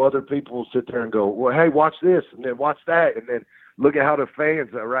then, other people sit there and go, well, hey, watch this, and then watch that, and then look at how the fans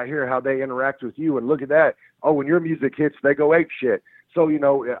right here, how they interact with you, and look at that. Oh, when your music hits, they go ape shit. So,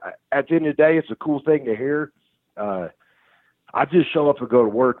 at the end of the day, it's a cool thing to hear. I just show up and go to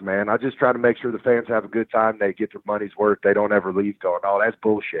work, man. I just try to make sure the fans have a good time. They get their money's worth. They don't ever leave going, oh, that's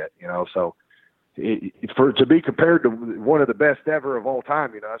bullshit, So to be compared to one of the best ever of all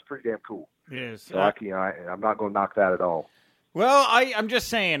time, that's pretty damn cool. Yes. So I'm not going to knock that at all. Well, I'm just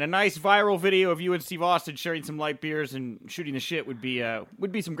saying, a nice viral video of you and Steve Austin sharing some light beers and shooting the shit would be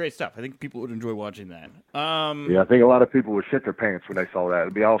some great stuff. I think people would enjoy watching that. I think a lot of people would shit their pants when they saw that.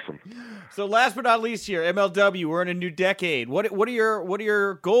 It'd be awesome. So, last but not least, here, MLW. We're in a new decade. What are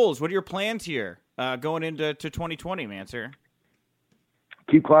your goals? What are your plans here going into 2020, Manser?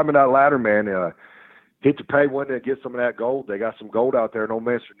 Keep climbing that ladder, man. Hit the pay window and get some of that gold. They got some gold out there, and Old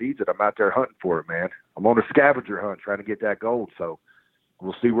Metzer needs it. I'm out there hunting for it, man. I'm on a scavenger hunt trying to get that gold, so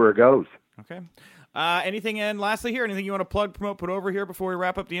we'll see where it goes. Okay. Anything, and lastly here, anything you want to plug, promote, put over here before we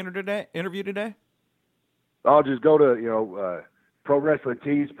wrap up the interview today? I'll just go to, Pro Wrestling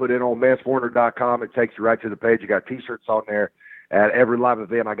Tees, put in on manswarner.com. It takes you right to the page. You got T-shirts on there. At every live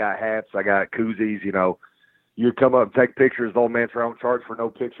event, I got hats. I got koozies, You come up and take pictures. Old Manser, I don't charge for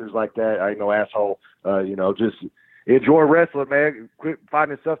no pictures like that. I ain't no asshole. Just enjoy wrestling, man. Quit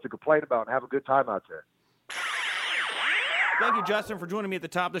finding stuff to complain about and have a good time out there. Thank you, Justin, for joining me at the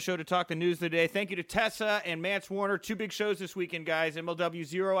top of the show to talk the news of the day. Thank you to Tessa and Mance Warner. 2 big shows this weekend, guys. MLW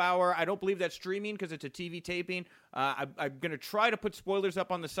 0 Hour. I don't believe that's streaming because it's a TV taping. I'm going to try to put spoilers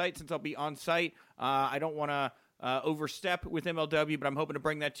up on the site since I'll be on site. I don't want to overstep with MLW, but I'm hoping to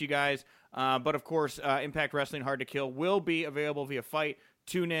bring that to you guys. But, of course, Impact Wrestling Hard to Kill will be available via Fight.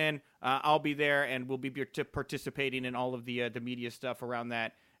 Tune in. I'll be there, and we'll be participating in all of the media stuff around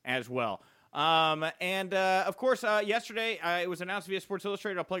that as well. Of course, yesterday it was announced via Sports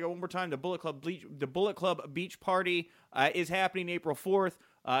Illustrated. I'll plug it one more time. The Bullet Club Beach Party is happening April 4th.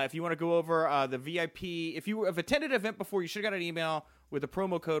 If you want to go over the VIP, if you have attended an event before, you should have got an email with a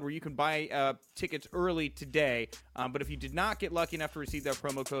promo code where you can buy tickets early today. But if you did not get lucky enough to receive that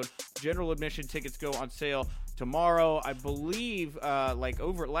promo code, general admission tickets go on sale tomorrow. I believe a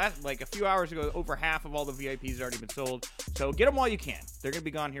few hours ago, over half of all the VIPs have already been sold. So get them while you can. They're going to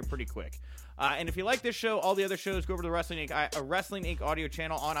be gone here pretty quick. And if you like this show, all the other shows, go over to the Wrestling Inc. audio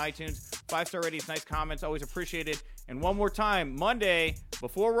channel on iTunes. 5-star ratings, nice comments, always appreciated. And one more time, Monday,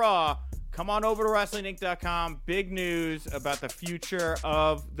 before Raw, come on over to WrestlingInc.com. Big news about the future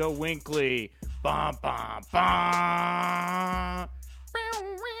of the Winkley. Bum, bum, bum.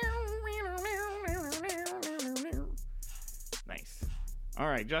 Nice. All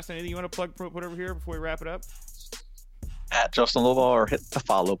right, Justin, anything you want to plug, put over here before we wrap it up? At Justin Lovar, hit the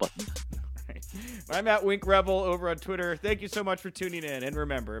follow button. I'm at Wink Rebel over on Twitter. Thank you so much for tuning in. And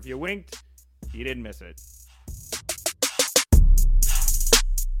remember, if you winked, you didn't miss it.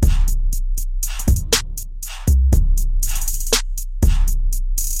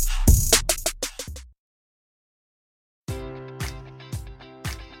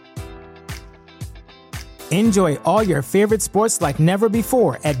 Enjoy all your favorite sports like never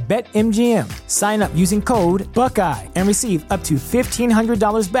before at BetMGM. Sign up using code Buckeye and receive up to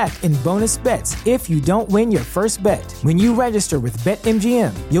 $1,500 back in bonus bets if you don't win your first bet. When you register with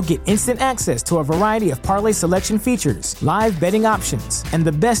BetMGM, you'll get instant access to a variety of parlay selection features, live betting options, and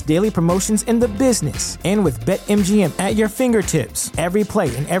the best daily promotions in the business. And with BetMGM at your fingertips, every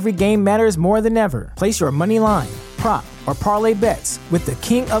play and every game matters more than ever. Place your money line, prop, or parlay bets with the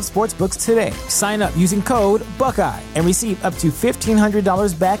king of sportsbooks today. Sign up using code Buckeye and receive up to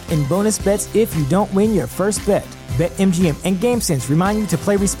 $1,500 back in bonus bets if you don't win your first bet. BetMGM and GameSense remind you to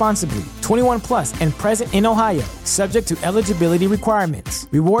play responsibly. 21 plus and present in Ohio, subject to eligibility requirements.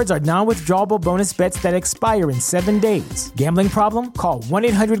 Rewards are non-withdrawable bonus bets that expire in 7 days. Gambling problem? Call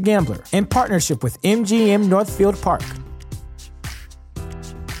 1-800-GAMBLER. In partnership with MGM Northfield Park.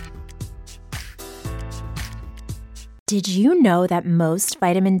 Did you know that most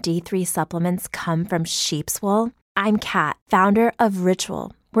vitamin D3 supplements come from sheep's wool? I'm Kat, founder of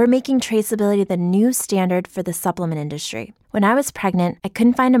Ritual. We're making traceability the new standard for the supplement industry. When I was pregnant, I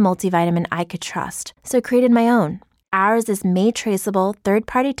couldn't find a multivitamin I could trust, so I created my own. Ours is made traceable,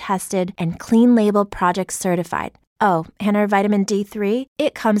 third-party tested, and clean label project certified. Oh, and our vitamin D3?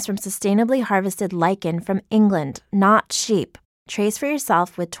 It comes from sustainably harvested lichen from England, not sheep. Trace for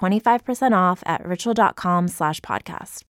yourself with 25% off at ritual.com/podcast.